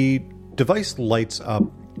 The device lights up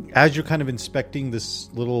as you're kind of inspecting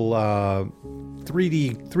this little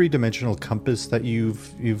 3-dimensional compass that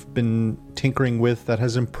you've been tinkering with that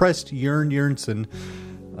has impressed Jernson,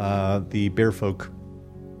 the bear folk,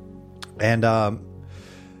 and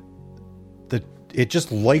it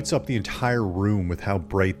just lights up the entire room with how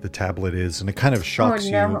bright the tablet is, and it kind of shocks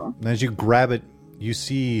you. And as you grab it, you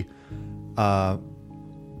see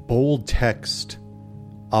bold text,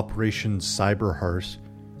 Operation Cyberheart,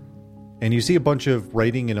 and you see a bunch of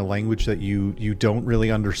writing in a language that you don't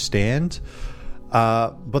really understand.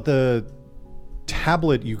 But the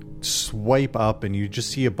tablet, you swipe up and you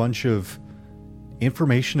just see a bunch of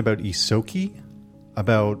information about Isoki,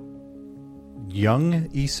 about young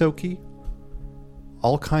Isoki.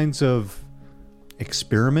 All kinds of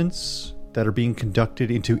experiments that are being conducted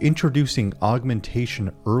into introducing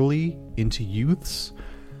augmentation early into youths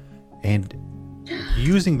and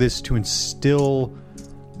using this to instill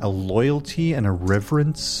a loyalty and a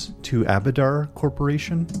reverence to Abadar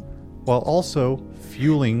Corporation, while also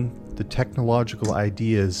fueling the technological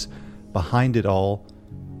ideas behind it all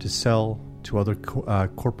to sell to other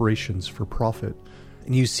corporations for profit.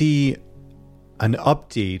 And you see an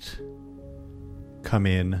update come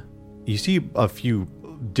in. You see a few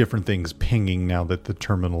different things pinging now that the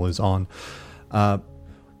terminal is on.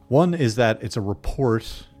 One is that it's a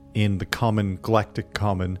report in the Galactic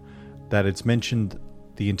Common that it's mentioned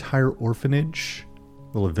the entire orphanage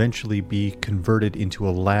will eventually be converted into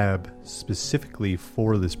a lab specifically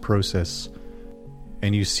for this process.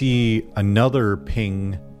 And you see another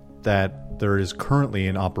ping that there is currently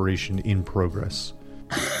an operation in progress.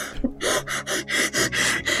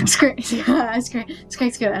 Scrank's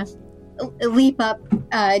gonna leap up,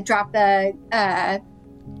 drop the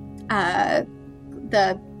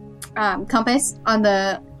compass on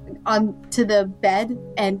the onto the bed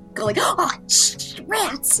and go like, oh,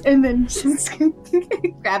 rats, and then just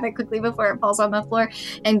grab it quickly before it falls on the floor,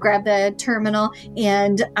 and grab the terminal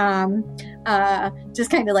and just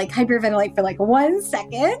kind of like hyperventilate for like 1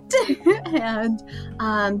 second, and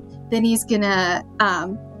then he's gonna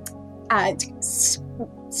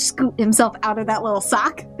scoot himself out of that little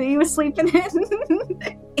sock that he was sleeping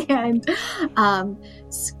in,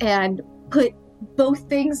 and put both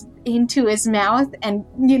things into his mouth and,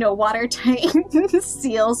 watertight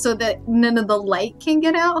seal so that none of the light can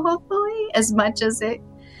get out, hopefully, as much as it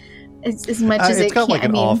can. Like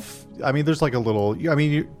an off. I mean, there's like a little. I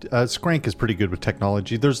mean, Scrank is pretty good with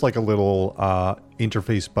technology. There's like a little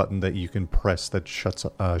interface button that you can press that shuts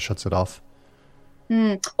it off.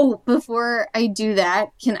 Oh, before I do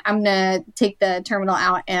that, I'm gonna take the terminal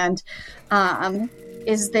out and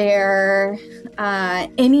is there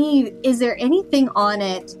anything on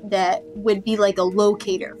it that would be like a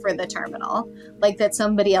locator for the terminal, like that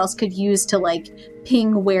somebody else could use to like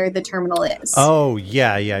ping where the terminal is? Oh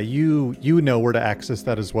yeah, you know where to access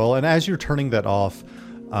that as well. And as you're turning that off,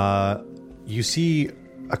 you see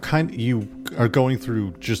you are going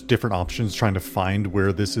through just different options trying to find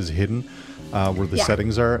where this is hidden. Where the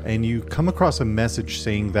settings are, and you come across a message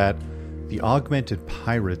saying that the augmented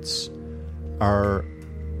pirates are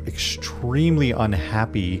extremely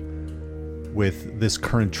unhappy with this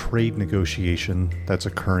current trade negotiation that's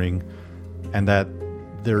occurring, and that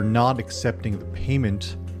they're not accepting the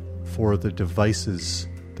payment for the devices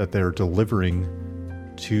that they're delivering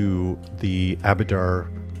to the Abadar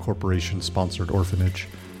Corporation sponsored orphanage.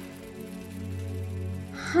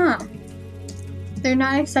 Huh. They're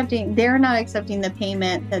not accepting the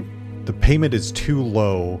payment. The payment is too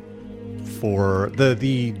low for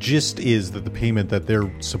the gist is that the payment that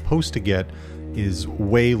they're supposed to get is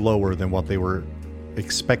way lower than what they were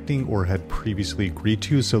expecting or had previously agreed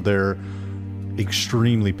to, so they're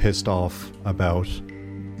extremely pissed off about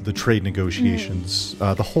the trade negotiations.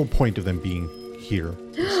 The whole point of them being here.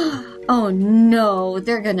 Oh no,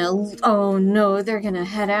 they're gonna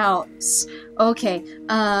head out. Okay.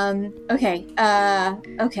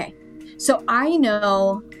 Okay. So I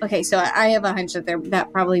know. Okay, so I have a hunch that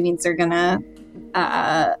that probably means they're gonna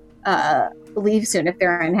leave soon if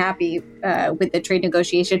they're unhappy with the trade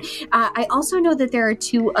negotiation. I also know that there are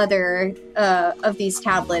 2 other of these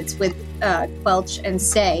tablets with Quelch and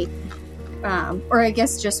Say. Or I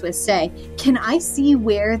guess just with Say. Can I see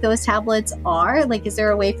where those tablets are? Like, is there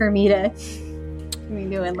a way for me to be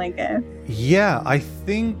doing like a... Yeah, I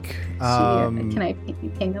think... Can I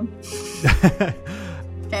ping them?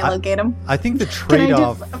 Can I locate them? I think the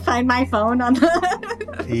trade-off... Can I just find my phone on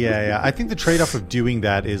the... Yeah. I think the trade-off of doing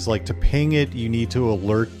that is, like, to ping it, you need to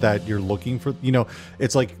alert that you're looking for...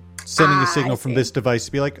 it's like sending a signal from this device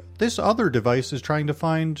to be like, this other device is trying to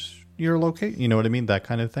find... your location, you know what I mean? That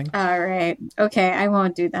kind of thing. All right. Okay, I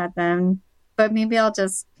won't do that then. But maybe I'll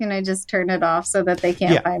just, turn it off so that they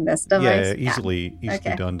can't find this device. Yeah, easily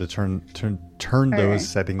done to turn those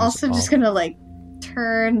settings also, off. I'm just going to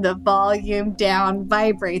turn the volume down,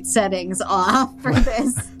 vibrate settings off for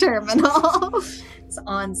this terminal. It's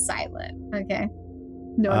on silent. Okay.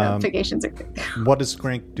 No notifications are good. What is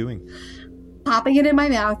Scrank doing? Popping it in my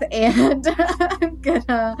mouth, and I'm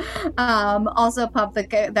gonna also pop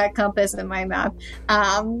that compass in my mouth.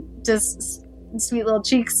 Just sweet little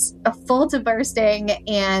cheeks full to bursting,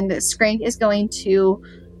 and Scrank is going to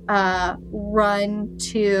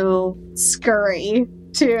scurry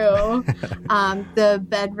to the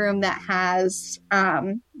bedroom that has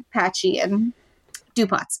Patchy and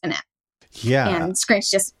Dupots in it. Yeah. And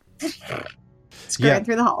Scrank's just... scurrying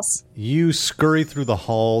through the halls. You scurry through the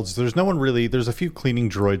halls. There's no one really. There's a few cleaning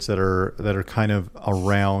droids that are kind of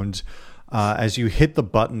around. As you hit the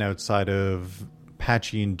button outside of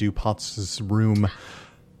Patchy and Dupot's room.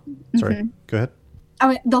 Sorry, go ahead.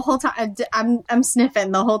 Oh, the whole time I'm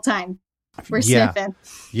sniffing the whole time. We're sniffing.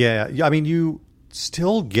 Yeah. I mean, you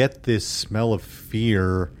still get this smell of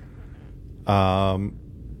fear.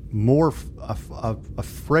 More a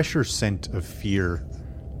fresher scent of fear.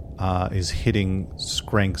 Is hitting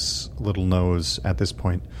Scrank's little nose at this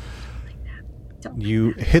point.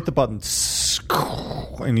 You hit the button,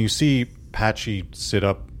 and you see Patchy sit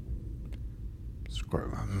up.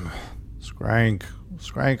 Scrank,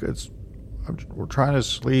 we're trying to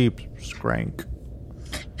sleep, Scrank.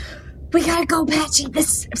 We gotta go, Patchy.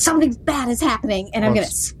 Something bad is happening, and I'm gonna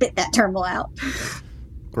spit that terminal out.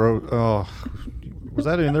 Was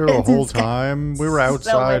that in there the whole time? We were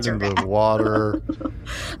outside in the water.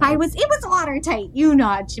 It was watertight. You know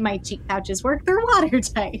how my cheek pouches work. They're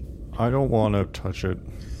watertight. I don't want to touch it.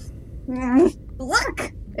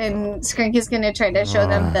 Look! and Skrank is going to try to show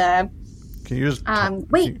them the... Can you just...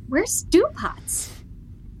 where's Dewpots?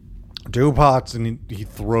 Dewpots, and he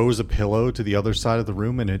throws a pillow to the other side of the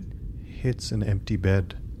room, and it hits an empty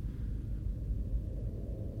bed.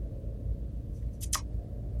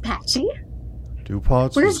 Patchy?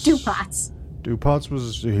 Dewpots. Where's Dewpots? Dewpots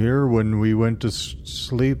was here when we went to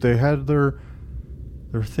sleep. They had their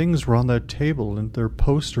things were on that table, and their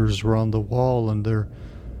posters were on the wall, and they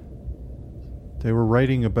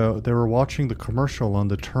were watching the commercial on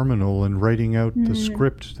the terminal and writing out the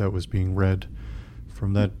script that was being read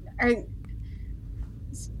from that.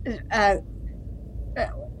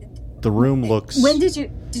 The room looks... When did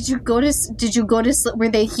you go to sleep? Were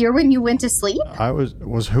they here when you went to sleep?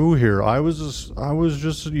 Was who here? I was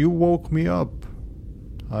just you woke me up.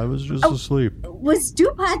 I was just asleep. Was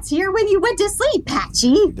Dewpots here when you went to sleep,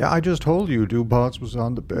 Patchy? Yeah, I just told you Dewpots was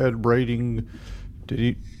on the bed writing.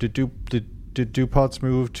 Did Dewpots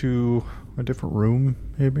move to a different room,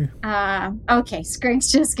 maybe? Okay,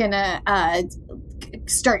 Skrank's just gonna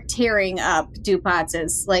start tearing up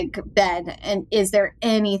Dewpots' bed. And is there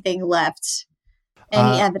anything left?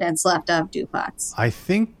 Any evidence left of Dewpots? I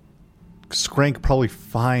think Skrank probably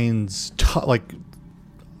finds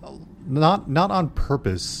not on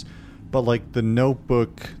purpose, but the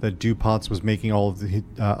notebook that Dewpots was making all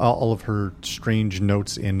of her strange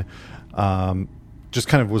notes in, just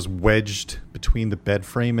kind of was wedged between the bed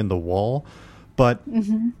frame and the wall. But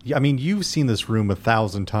I mean, you've seen this room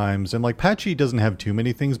 1,000 times, and Patchy doesn't have too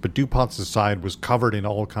many things, but Dewpots' side was covered in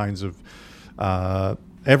all kinds of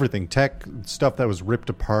everything, tech stuff that was ripped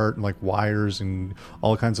apart, and wires and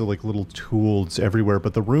all kinds of little tools everywhere.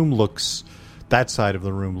 But that side of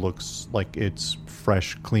the room looks like it's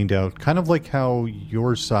fresh, cleaned out, kind of like how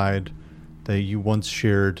your side that you once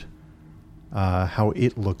shared, how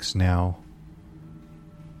it looks now.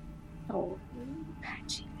 Oh,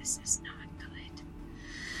 Patchy, this is not good.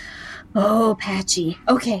 Oh, Patchy.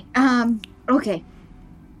 Okay. Okay.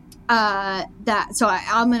 So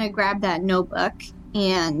I'm gonna grab that notebook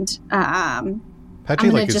and Patchy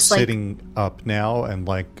is sitting up now and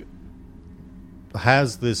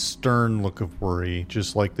has this stern look of worry,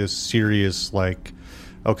 just this serious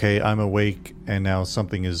okay, I'm awake and now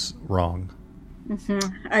something is wrong.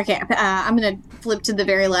 Okay, I'm gonna flip to the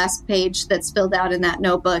very last page that's filled out in that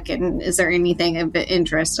notebook, and is there anything of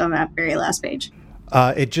interest on that very last page?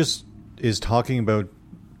 It just is talking about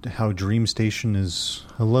how Dream Station is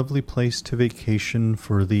a lovely place to vacation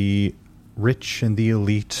for the rich and the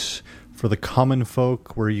elite, for the common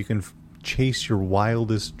folk, where you can chase your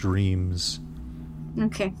wildest dreams.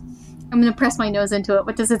 Okay. I'm going to press my nose into it.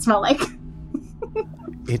 What does it smell like?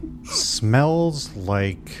 It smells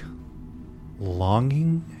like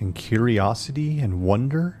longing and curiosity and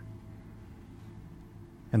wonder.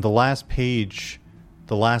 And the last page,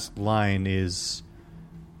 the last line is,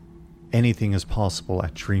 anything is possible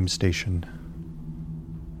at Dream Station.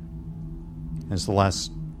 And it's the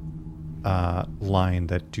last line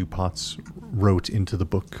that Dewpots wrote into the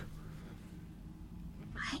book.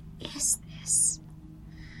 What is this?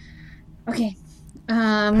 Okay.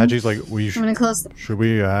 Patchy's I'm gonna close. Should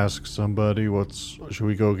we ask somebody? Should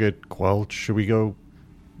we go get Quelch? Should we go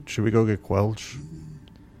get Quelch? I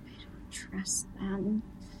don't trust them.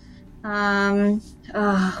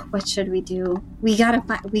 What should we do? We gotta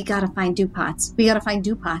find Dewpots. Let's go find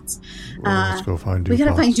Dewpots. We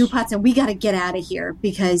gotta find Dewpots, and we gotta get out of here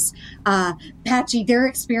because, Patchy, they're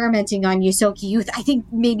experimenting on Yosoki youth. I think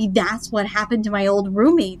maybe that's what happened to my old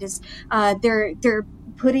roommate. Is they're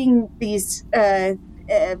putting these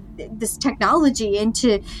this technology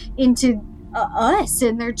into us,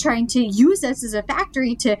 and they're trying to use us as a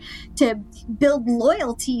factory to build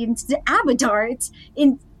loyalty into Abadar.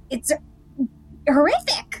 It's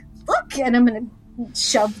horrific. Look, and I'm gonna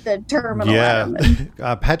shove the terminal at him.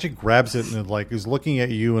 Patchy grabs it and is looking at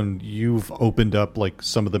you, and you've opened up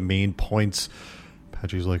some of the main points.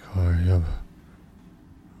 Patchy's like, oh yeah,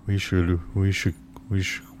 we should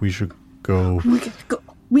go.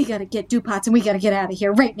 We gotta get Dewpots, and we gotta get out of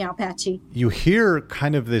here right now, Patchy. You hear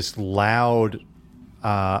kind of this loud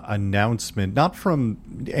announcement, not from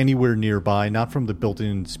anywhere nearby, not from the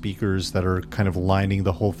built-in speakers that are kind of lining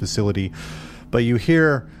the whole facility, but you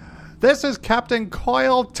hear, "This is Captain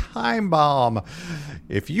Coil Time Bomb.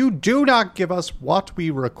 If you do not give us what we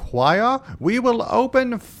require, we will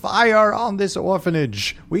open fire on this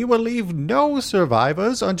orphanage. We will leave no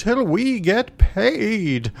survivors until we get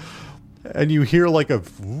paid." And you hear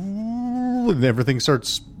and everything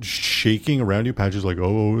starts shaking around you. Patchy's like,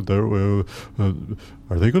 "Oh, are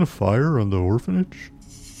they going to fire on the orphanage?"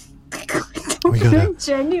 I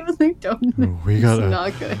genuinely don't know. We gotta. It's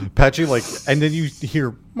not good. Patchy, like, and then you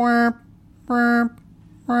hear "Whap, whap,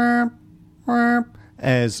 whap, whap,"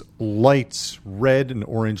 as lights, red and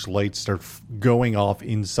orange lights, start going off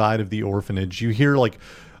inside of the orphanage. You hear like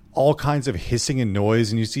all kinds of hissing and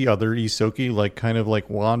noise, and you see other Isoki like kind of like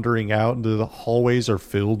wandering out, and the hallways are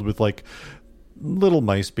filled with like little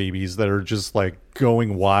mice babies that are just like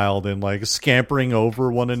going wild and like scampering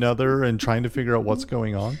over one another and trying to figure out what's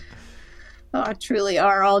going on. Oh, truly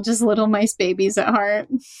are all just little mice babies at heart.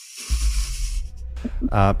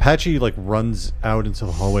 Patchy like runs out into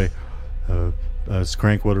the hallway.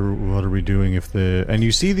 Scrank, what are we doing if the... And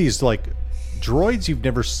you see these like droids you've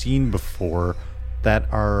never seen before that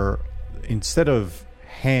are, instead of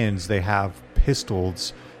hands, they have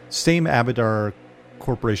pistols. Same Abadar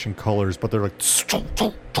Corporation colors, but they're like...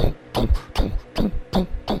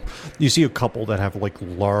 You see a couple that have like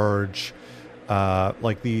large,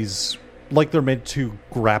 like these... Like they're meant to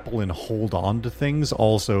grapple and hold on to things,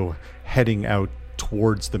 also heading out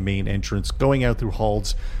towards the main entrance, going out through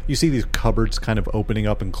halls. You see these cupboards kind of opening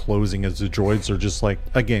up and closing as the droids are just like,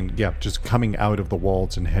 again, yeah, just coming out of the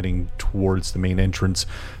walls and heading towards the main entrance.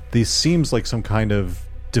 This seems like some kind of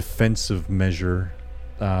defensive measure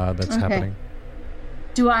that's happening.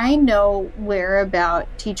 Do I know where about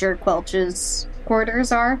Teacher Quelch's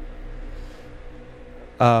quarters are?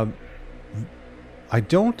 I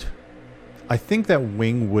don't. I think that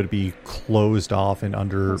wing would be closed off and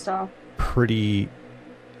under pretty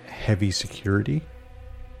heavy security.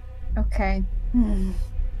 Okay.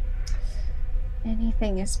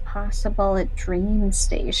 Anything is possible at Dream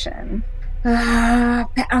Station.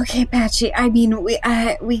 Okay, Patchy. I mean, we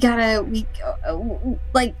gotta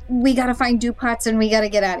find DuPots and we gotta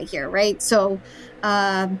get out of here, right? So,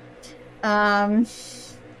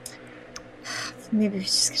 maybe we're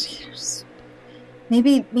just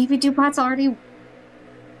maybe DuPont's already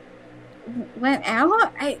went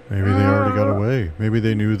out. Maybe they already got away. Maybe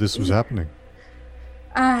they knew this was happening.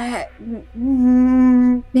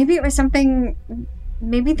 Maybe it was something.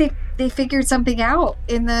 Maybe they figured something out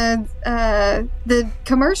in the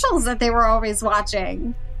commercials that they were always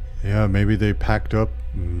watching. Yeah, maybe they packed up.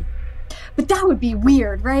 But that would be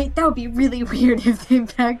weird, right? That would be really weird if they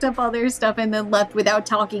packed up all their stuff and then left without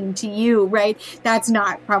talking to you, right? That's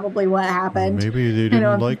not probably what happened. Maybe they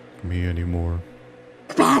didn't like me anymore.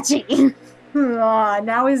 Patchy!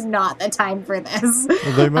 Now is not the time for this.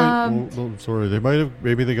 Well, they might. Sorry, they might have.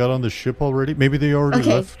 Maybe they got on the ship already. Maybe they already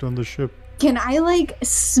left on the ship. Can I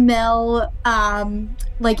smell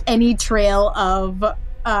any trail of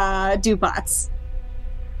DuPots?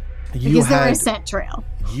 Is there a scent trail?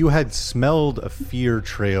 You had smelled a fear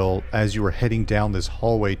trail as you were heading down this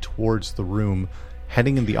hallway towards the room,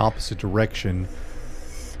 heading in the opposite direction.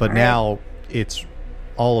 But now it's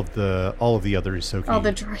all of the other Isoki. All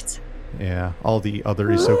the droids. Yeah, all the other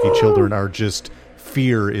Isoki children are just...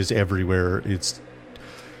 Fear is everywhere. It's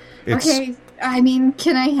okay. I mean,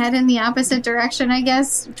 can I head in the opposite direction, I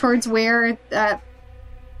guess, towards where that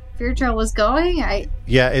fear trail was going?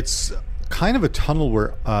 Yeah, it's kind of a tunnel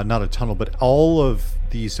where... not a tunnel, but all of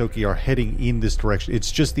the Isoki are heading in this direction.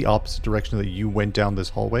 It's just the opposite direction that you went down this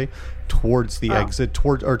hallway, towards the exit,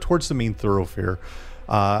 towards the main thoroughfare.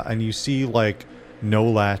 And you see,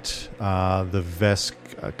 Nolat, the Vesk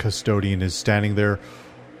custodian, is standing there.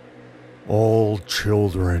 All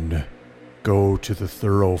children, go to the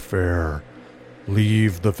thoroughfare.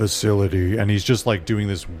 Leave the facility. And he's just doing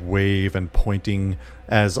this wave and pointing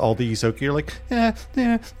as all the Isoki are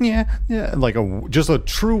yeah. And just a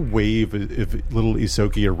true wave if little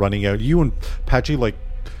Isoki are running out. You and Patchy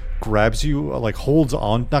grabs you, holds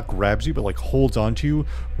on, not grabs you, but holds on to you.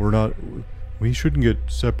 We shouldn't get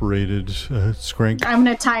separated, Scrank. I'm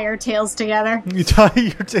going to tie our tails together. You tie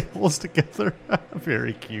your tails together.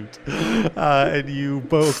 Very cute. And you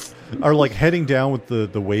both are heading down with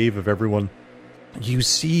the wave of everyone. You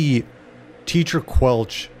see Teacher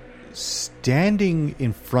Quelch standing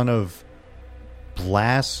in front of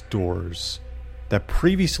blast doors that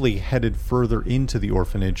previously headed further into the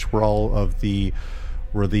orphanage, where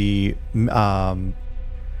you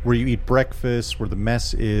eat breakfast, where the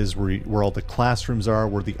mess is, where all the classrooms are,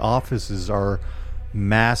 where the offices are.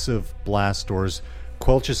 Massive blast doors.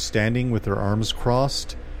 Quelch is standing with her arms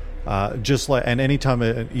crossed, and anytime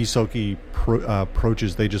an Isoki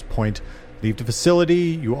approaches, they just point. Leave the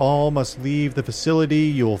facility. You all must leave the facility.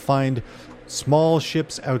 You will find small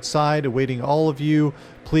ships outside awaiting all of you.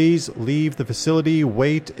 Please leave the facility.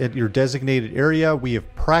 Wait at your designated area. We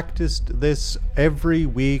have practiced this every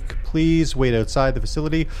week. Please wait outside the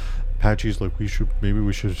facility. Patchy's maybe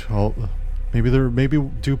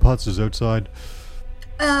DuPots is outside.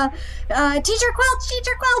 Teacher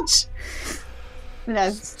Quelch.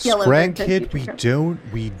 Scran Kid,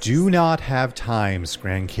 we do not have time,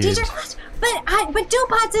 Scran Kid. Teacher Quelch, but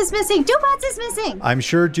Dupots is missing. I'm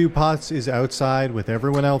sure Dupots is outside with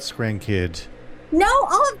everyone else, Scran Kid. No,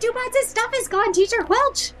 all of Dupots' stuff is gone, Teacher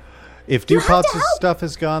Quelch. If Dupots' stuff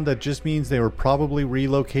is gone, that just means they were probably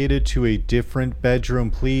relocated to a different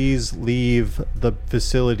bedroom. Please leave the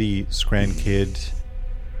facility, Scran Kid.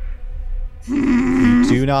 We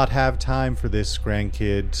do not have time for this, Scran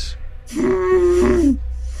Kid.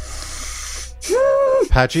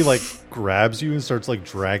 Patchy grabs you and starts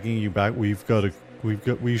dragging you back. We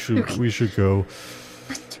should go.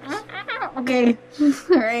 Okay. All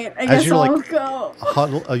right. I guess I'll go.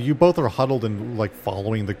 You both are huddled and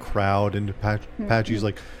following the crowd, and Patchy's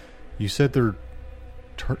like, you said they're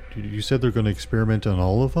going to experiment on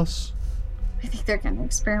all of us? I think they're going to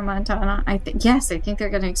experiment on. I think they're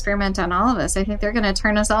going to experiment on all of us. I think they're going to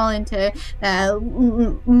turn us all into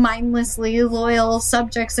mindlessly loyal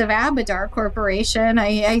subjects of Abadar Corporation.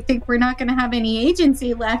 I think we're not going to have any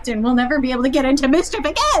agency left, and we'll never be able to get into mischief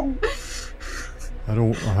again. I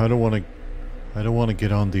don't want to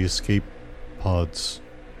get on the escape pods,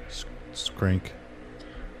 Skrank.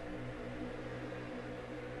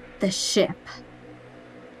 The ship.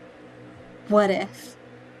 What if?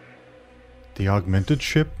 The augmented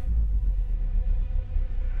ship?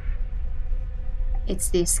 It's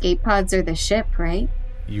the escape pods or the ship, right?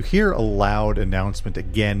 You hear a loud announcement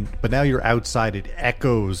again, but now you're outside. It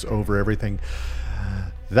echoes over everything.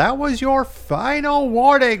 That was your final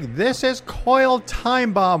warning. This is Coil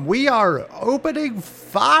Time Bomb. We are opening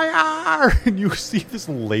fire. And you see this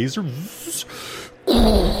laser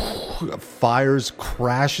fires,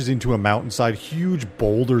 crashes into a mountainside. Huge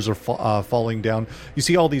boulders are falling down. You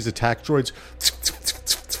see all these attack droids.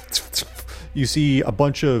 You see a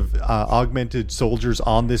bunch of augmented soldiers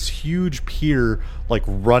on this huge pier,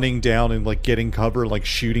 running down and getting cover,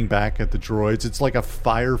 shooting back at the droids. It's like a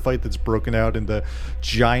firefight that's broken out in the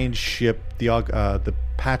giant ship, the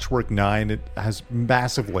Patchwork 9. It has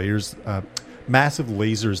massive lasers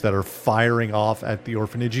that are firing off at the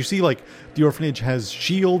orphanage. You see, the orphanage has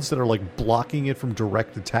shields that are blocking it from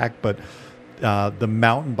direct attack, but the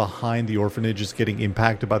mountain behind the orphanage is getting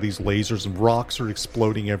impacted by these lasers, and rocks are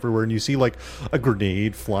exploding everywhere. And you see a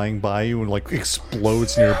grenade flying by you and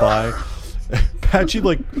explodes nearby. Patchy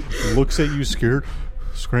looks at you scared.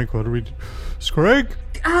 Skrank, what are we? Skrank!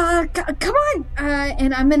 Come on!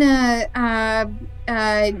 And I'm gonna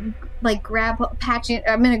grab Patchy.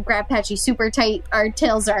 I'm gonna grab Patchy super tight. Our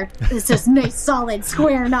tails are this nice solid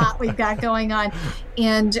square knot we've got going on,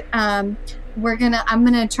 and I'm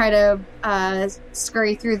gonna try to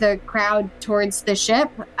scurry through the crowd towards the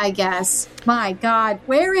ship, I guess. My God,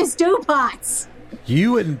 where is Dupots?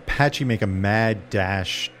 You and Patchy make a mad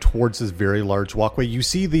dash towards this very large walkway. You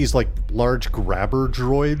see these large grabber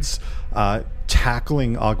droids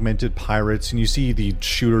tackling augmented pirates, and you see the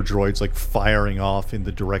shooter droids firing off in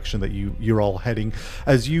the direction that you're all heading.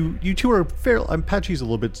 As you two are Patchy's a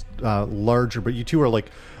little bit larger, but you two are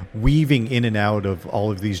weaving in and out of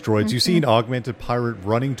all of these droids. Mm-hmm. You see an augmented pirate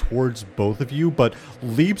running towards both of you, but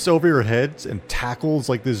leaps over your heads and tackles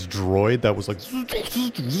this droid that was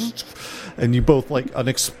and you both an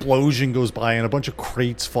explosion goes by and a bunch of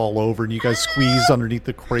crates fall over, and you guys squeeze underneath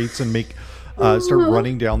the crates and make start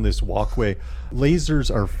running down this walkway.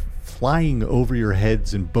 Lasers are flying over your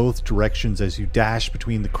heads in both directions as you dash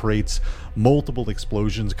between the crates. Multiple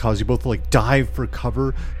explosions cause you both to dive for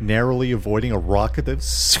cover, narrowly avoiding a rocket that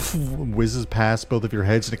whizzes past both of your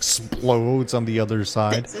heads and explodes on the other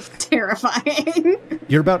side. This is terrifying.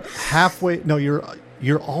 You're about halfway. No,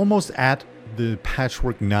 you're almost at the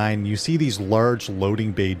Patchwork 9. You see these large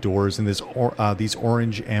loading bay doors, and these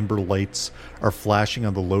orange amber lights are flashing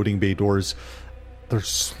on the loading bay doors. They're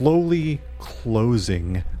slowly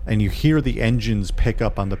closing, and you hear the engines pick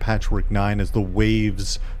up on the Patchwork 9 as the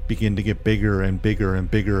waves begin to get bigger and bigger and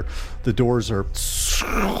bigger. The doors are...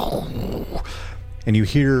 And you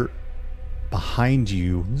hear behind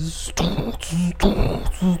you,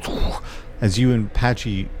 as you and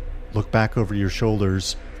Patchy look back over your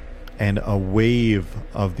shoulders, and a wave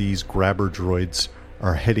of these grabber droids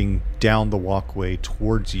are heading down the walkway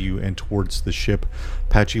towards you and towards the ship.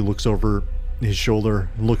 Patchy looks over his shoulder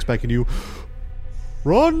and looks back at you.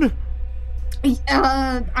 Run!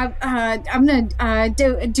 I'm gonna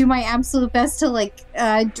do my absolute best to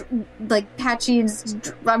Patchy and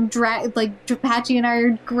Patchy and I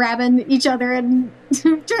are grabbing each other and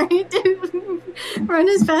trying to run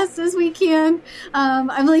as fast as we can.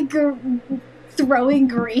 I'm throwing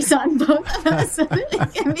grease on both of us so that we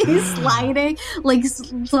can be sliding, like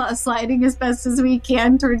sliding as best as we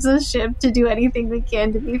can towards the ship to do anything we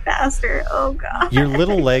can to be faster. Oh, God. Your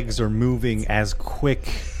little legs are moving as quick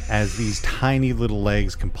as these tiny little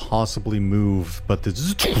legs can possibly move, but the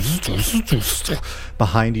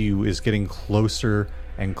behind you is getting closer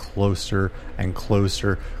and closer and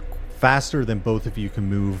closer, faster than both of you can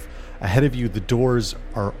move. Ahead of you, the doors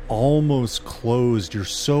are almost closed. You're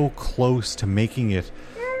so close to making it.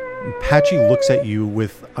 And Patchy looks at you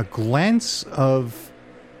with a glance of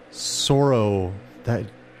sorrow that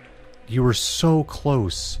you were so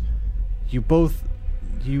close.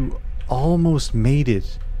 You almost made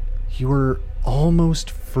it. You were almost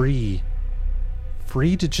free.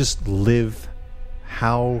 Free to just live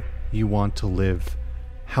how you want to live,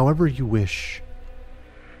 however you wish.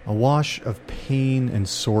 A wash of pain and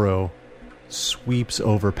sorrow sweeps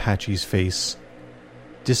over Patchy's face.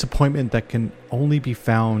 Disappointment that can only be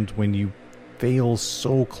found when you fail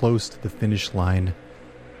so close to the finish line.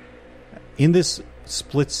 In this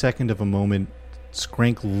split second of a moment,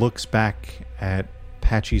 Skrank looks back at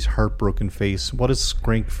Patchy's heartbroken face. What is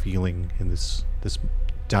Skrank feeling in this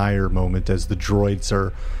dire moment as the droids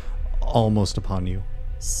are almost upon you?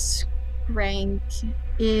 Skrank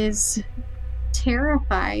is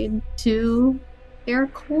terrified to their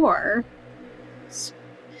core.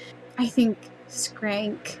 I think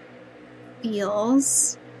Skrank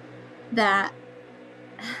feels that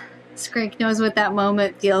Skrank knows what that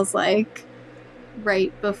moment feels like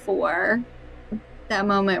right before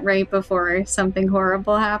something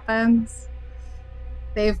horrible happens.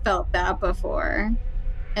 They've felt that before,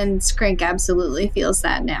 and Skrank absolutely feels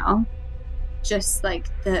that now. Just like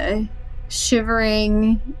the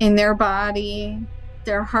shivering in their body,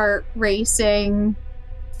 their heart racing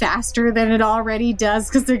faster than it already does,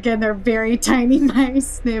 because again, they're very tiny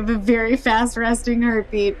mice. They have a very fast resting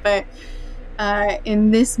heartbeat, but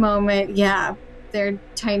in this moment, yeah, their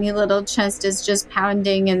tiny little chest is just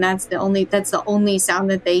pounding, and that's the only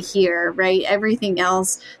sound that they hear, right? Everything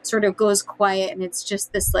else sort of goes quiet, and it's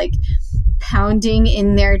just this like pounding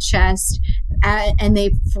in their chest, and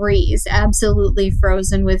they freeze, absolutely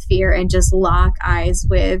frozen with fear, and just lock eyes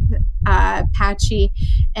with Patchy,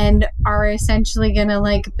 and are essentially gonna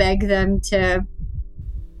like beg them to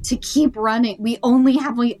keep running. We only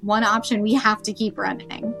have one option. We have to keep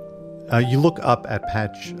running. You look up at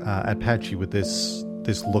Patchy with this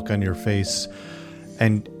look on your face,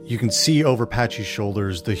 and you can see over Patchy's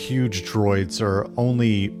shoulders the huge droids are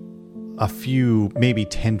only a few, maybe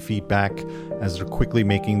 10 feet back as they're quickly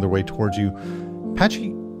making their way towards you.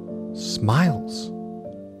 Patchy smiles,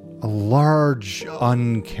 a large,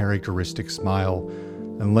 uncharacteristic smile,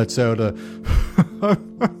 and lets out a...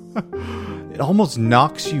 It almost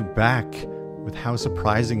knocks you back with how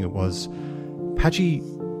surprising it was. Patchy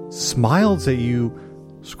smiles at you.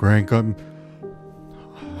 Skrank,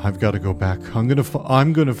 I've got to go back. I'm gonna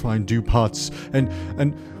find Dewpots, and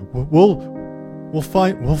we'll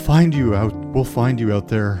find you out. We'll find you out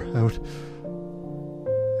there, out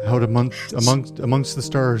amongst the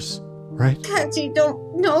stars, right? Patchy,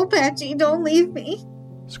 don't leave me.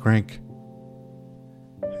 Skrank,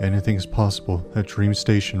 anything's possible at Dream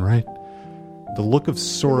Station, right? The look of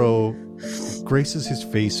sorrow graces his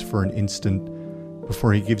face for an instant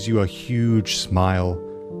before he gives you a huge smile.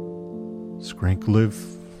 Skrank, live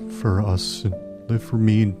for us and live for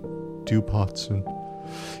me and Dewpots. And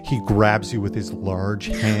he grabs you with his large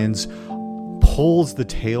hands, pulls the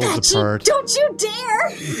tails Patchy, apart. Don't you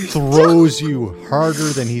dare! Throws you harder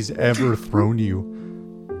than he's ever thrown you.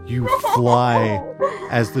 You fly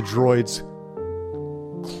as the droids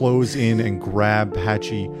close in and grab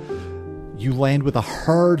Patchy. You land with a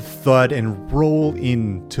hard thud and roll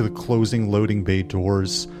into the closing loading bay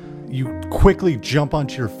doors. You quickly jump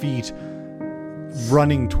onto your feet,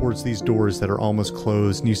 running towards these doors that are almost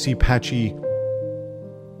closed. And you see Patchy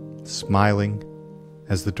smiling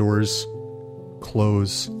as the doors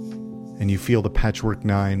close. And you feel the Patchwork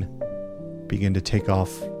 9 begin to take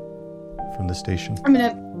off from the station.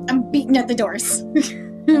 I'm beating at the doors.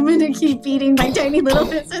 I'm gonna keep beating my tiny little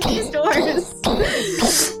fists at these doors.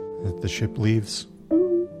 The ship leaves.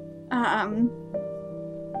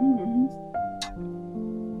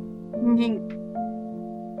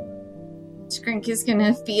 Skrank is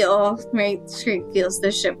gonna feel, right? Skrank feels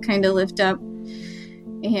the ship kind of lift up,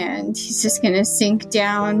 and he's just gonna sink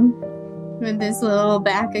down with his little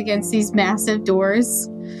back against these massive doors,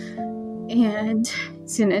 and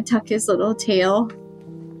he's gonna tuck his little tail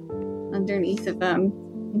underneath of him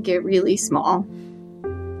and get really small.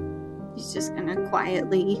 He's just gonna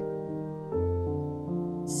quietly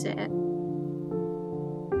sit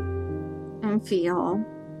and feel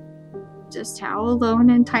just how alone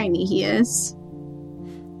and tiny he is.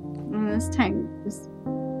 And this tiny...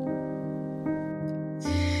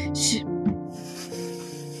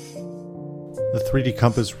 The 3D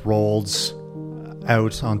compass rolls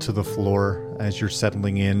out onto the floor as you're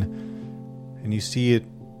settling in, and you see it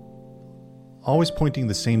always pointing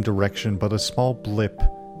the same direction, but a small blip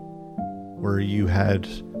where you had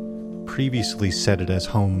previously set it as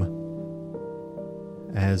home,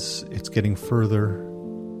 as it's getting further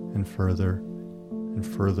and further and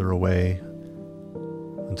further away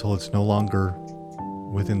until it's no longer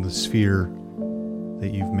within the sphere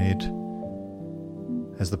that you've made.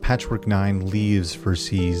 As the Patchwork 9 leaves for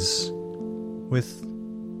seas with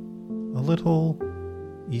a little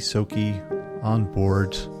Isoki on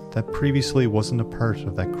board that previously wasn't a part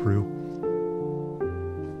of that crew.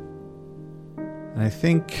 And I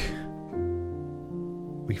think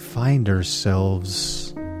we find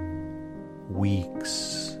ourselves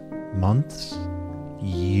weeks, months,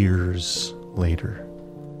 years later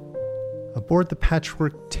aboard the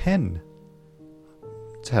Patchwork 10.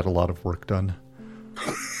 It's had a lot of work done.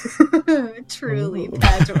 Truly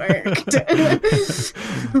patchworked.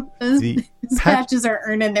 These patches are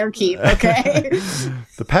earning their keep, okay?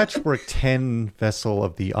 The Patchwork 10 vessel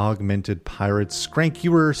of the augmented pirates. Scrank,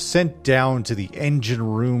 you were sent down to the engine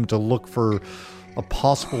room to look for a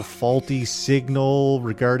possible faulty signal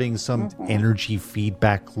regarding some energy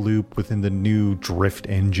feedback loop within the new drift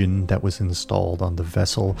engine that was installed on the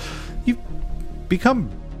vessel. You've become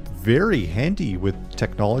very handy with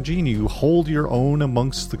technology, and you hold your own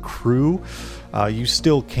amongst the crew. You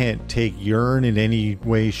still can't take urine in any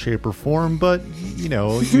way, shape, or form, but, you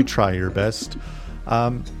know, you try your best.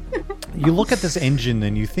 You look at this engine,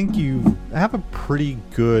 and you think you have a pretty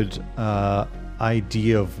good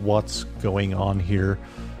idea of what's going on here.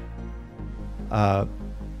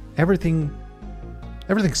 Everything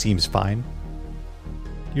seems fine.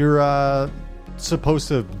 You're supposed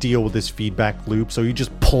to deal with this feedback loop, so you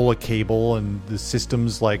just pull a cable and the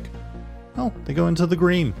system's like, oh, they go into the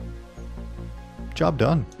green. Job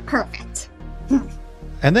done. Perfect.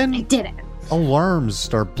 And then I did it. Alarms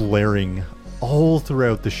start blaring all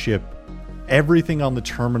throughout the ship. Everything on the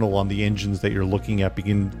terminal on the engines that you're looking at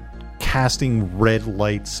begin casting red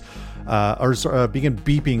lights, begin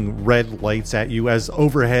beeping red lights at you as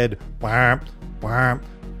overhead, wham, wham,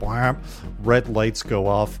 wham, red lights go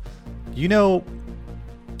off. You know,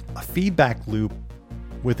 a feedback loop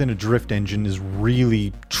within a drift engine is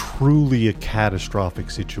really, truly a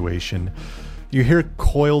catastrophic situation. You hear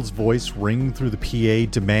Coil's voice ring through the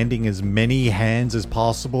PA, demanding as many hands as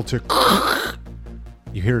possible to...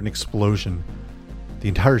 You hear an explosion. The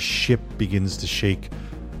entire ship begins to shake.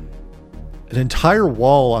 An entire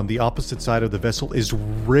wall on the opposite side of the vessel is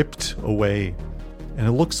ripped away, and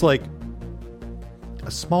it looks like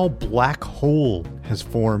a small black hole has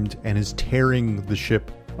formed and is tearing the ship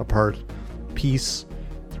apart, piece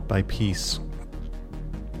by piece.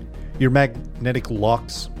 Your magnetic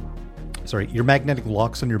locks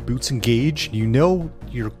on your boots engage. You know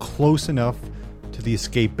you're close enough to the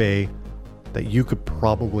escape bay that you could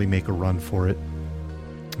probably make a run for it.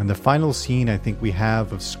 And the final scene I think we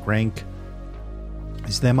have of Scrank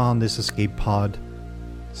is them on this escape pod,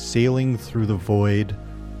 sailing through the void.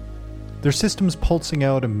 Their systems pulsing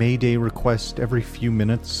out a mayday request every few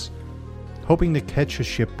minutes, hoping to catch a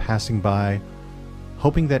ship passing by,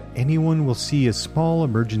 hoping that anyone will see a small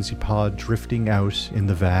emergency pod drifting out in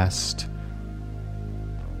the vast.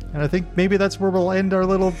 And I think maybe that's where we'll end our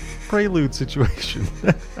little Prelude situation.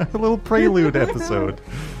 Our little Prelude episode.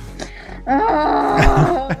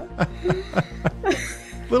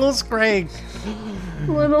 Little Scrank.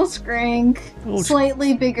 Little Scrank.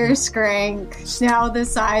 Slightly bigger Scrank. Now the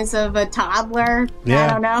size of a toddler. Yeah. I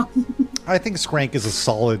don't know. I think Scrank is a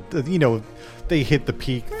solid, they hit the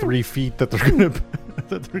peak 3 feet that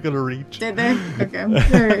they're gonna reach. Did they?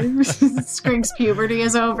 Okay. Scrank's puberty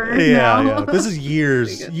is over. Yeah. This is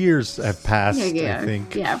years have passed, I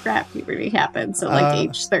think. Yeah, rat puberty happens at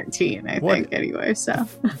age 13, I think, anyway, so.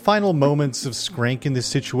 Final moments of Scrank in this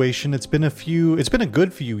situation. It's been a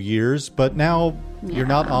good few years, but now you're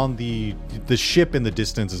not on the ship in the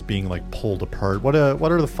distance is being like pulled apart. What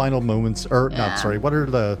are the final moments, what are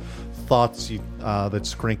the thoughts that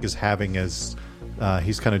Scrank is having as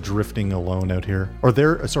he's kind of drifting alone out here? Or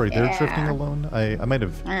they're drifting alone? I might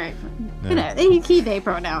have... All right. He, they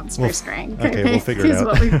pronouns for Scrank. Okay, we'll figure it out.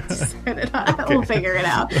 What we decided on. Okay. We'll figure it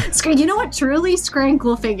out. Scrank, you know what? Truly, Scrank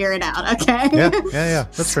will figure it out, okay? Yeah.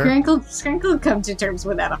 That's fair. Scrank will come to terms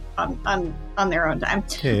with that on their own time.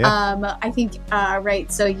 Yeah. I think,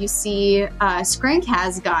 right, so you see Scrank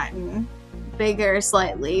has gotten bigger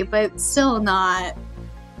slightly, but still not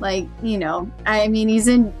like, you know, I mean, he's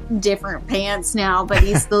in different pants now, but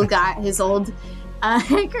he's still got his old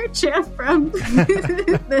handkerchief from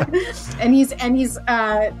and he's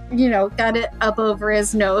you know, got it up over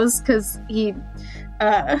his nose because he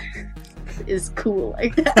is cool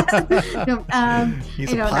like that.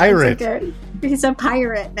 He's a pirate. He's a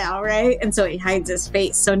pirate now, right? And so he hides his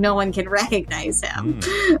face so no one can recognize him.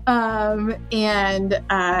 And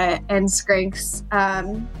Skrank's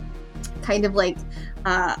kind of like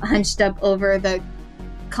hunched up over the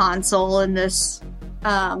console in this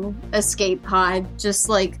escape pod, just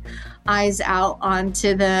like eyes out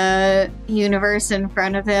onto the universe in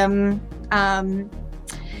front of him.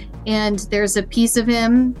 And there's a piece of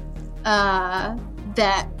him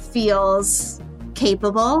that feels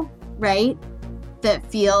capable, right? That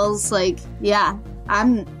feels like, yeah,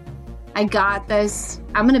 I got this.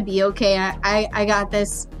 I'm gonna be okay. I got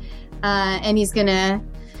this. And he's gonna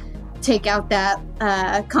take out that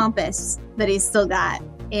compass that he's still got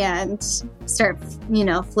and start, you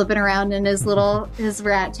know, flipping around in his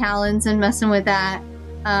rat talons and messing with that.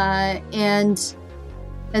 And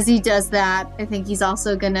as he does that, I think he's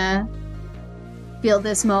also gonna feel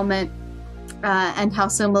this moment and how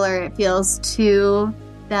similar it feels to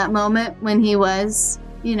that moment when he was,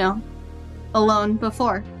 you know, alone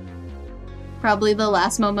before. Probably the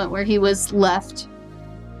last moment where he was left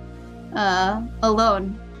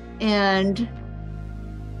alone. And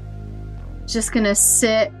just gonna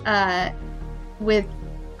sit with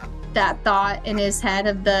that thought in his head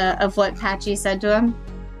of what Patchy said to him,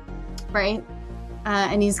 right?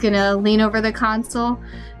 And he's gonna lean over the console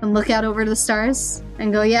and look out over the stars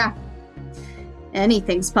and go, yeah,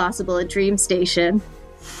 anything's possible at Dream Station.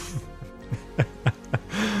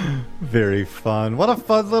 Very fun. What a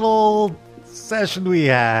fun little session we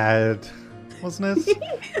had, wasn't it?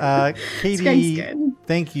 Katie,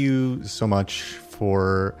 thank you so much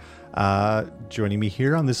for joining me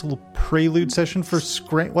here on this little prelude session for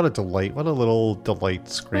Scran. What a delight. What a little delight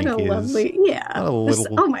Scrank is. Lovely, yeah. What a little...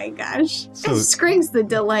 Oh my gosh. So... Scrank's the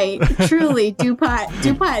delight. Truly. DuPont's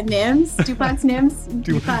Nims. DuPont's Nib.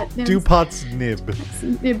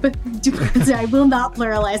 DuPont's, I will not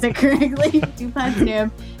pluralize it correctly. DuPont's Nib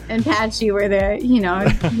and Patchy were the, you know,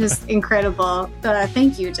 just incredible.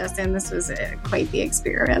 Thank you, Justin. This was quite the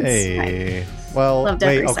experience. Hey. Well,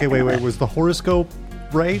 wait. Was the horoscope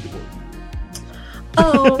right?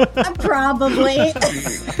 Oh, probably.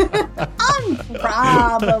 I'm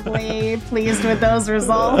probably pleased with those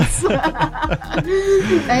results.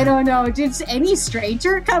 I don't know. Did any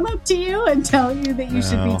stranger come up to you and tell you that you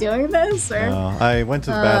should be doing this? Or? I went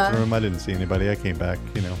to the bathroom. I didn't see anybody. I came back,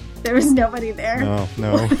 you know. There was nobody there?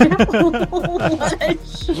 No. What a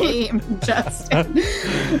shame, Justin.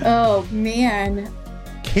 Oh, man.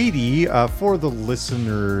 Katie, for the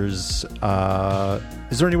listeners,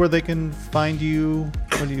 is there anywhere they can find you?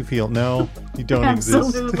 What do you feel? No, you don't exist.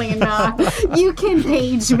 Absolutely not. You can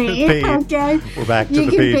page me, okay? We're back to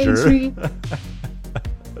the pager. Page me.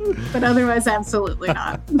 But otherwise, absolutely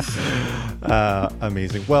not.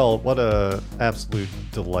 Amazing. Well, what a absolute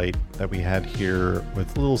delight that we had here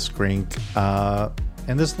with little Skrank,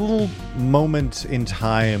 and this little moment in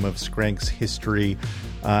time of Skrank's history.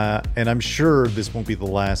 And I'm sure this won't be the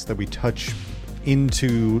last that we touch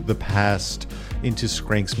into the past, into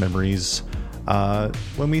Skrank's memories,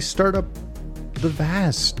 when we start up the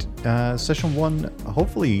Vast. Session 1,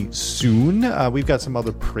 hopefully soon. We've got some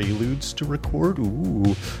other preludes to record.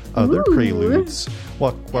 Other preludes.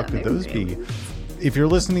 What could those be? If you're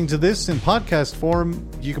listening to this in podcast form,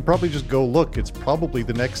 you can probably just go look. It's probably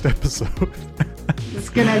the next episode. It's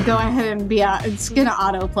gonna go ahead and be it's gonna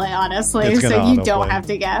autoplay, honestly, so you don't have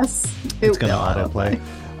to guess. It's gonna autoplay.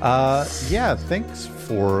 Yeah, thanks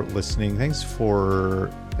for listening. Thanks for,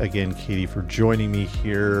 again, Katie, for joining me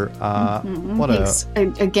here. Thanks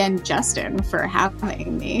again, Justin, for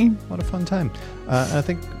having me. What a fun time. I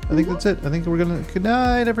think that's it. I think we're gonna. Good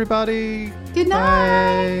night, everybody. Good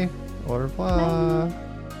night. Bye. Au revoir. Bye.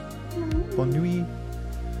 Bonne nuit.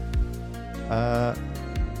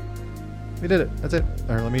 We did it. That's it.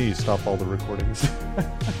 All right, let me stop all the recordings.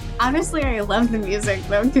 Honestly, I love the music,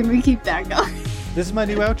 though. Can we keep that going? This is my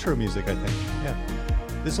new outro music, I think. Yeah.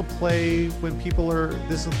 This will play when people are...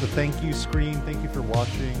 This is the thank you screen. Thank you for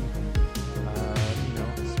watching.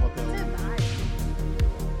 This is what they'll...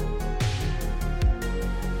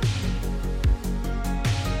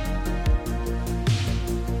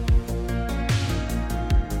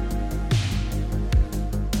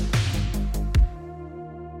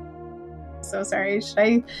 So sorry. Should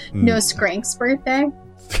I know Skrank's birthday?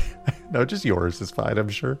 No, just yours is fine, I'm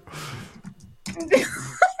sure.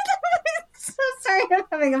 I'm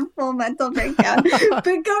having a full mental breakdown. But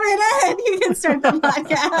go right ahead. You can start the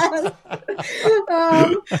podcast.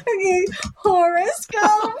 Okay,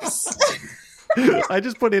 horoscopes. I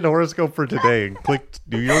just put in horoscope for today and clicked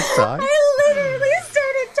New York Times. I literally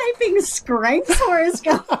started typing Scrank's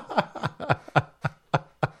horoscope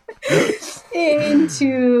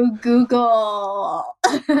into Google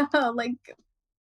like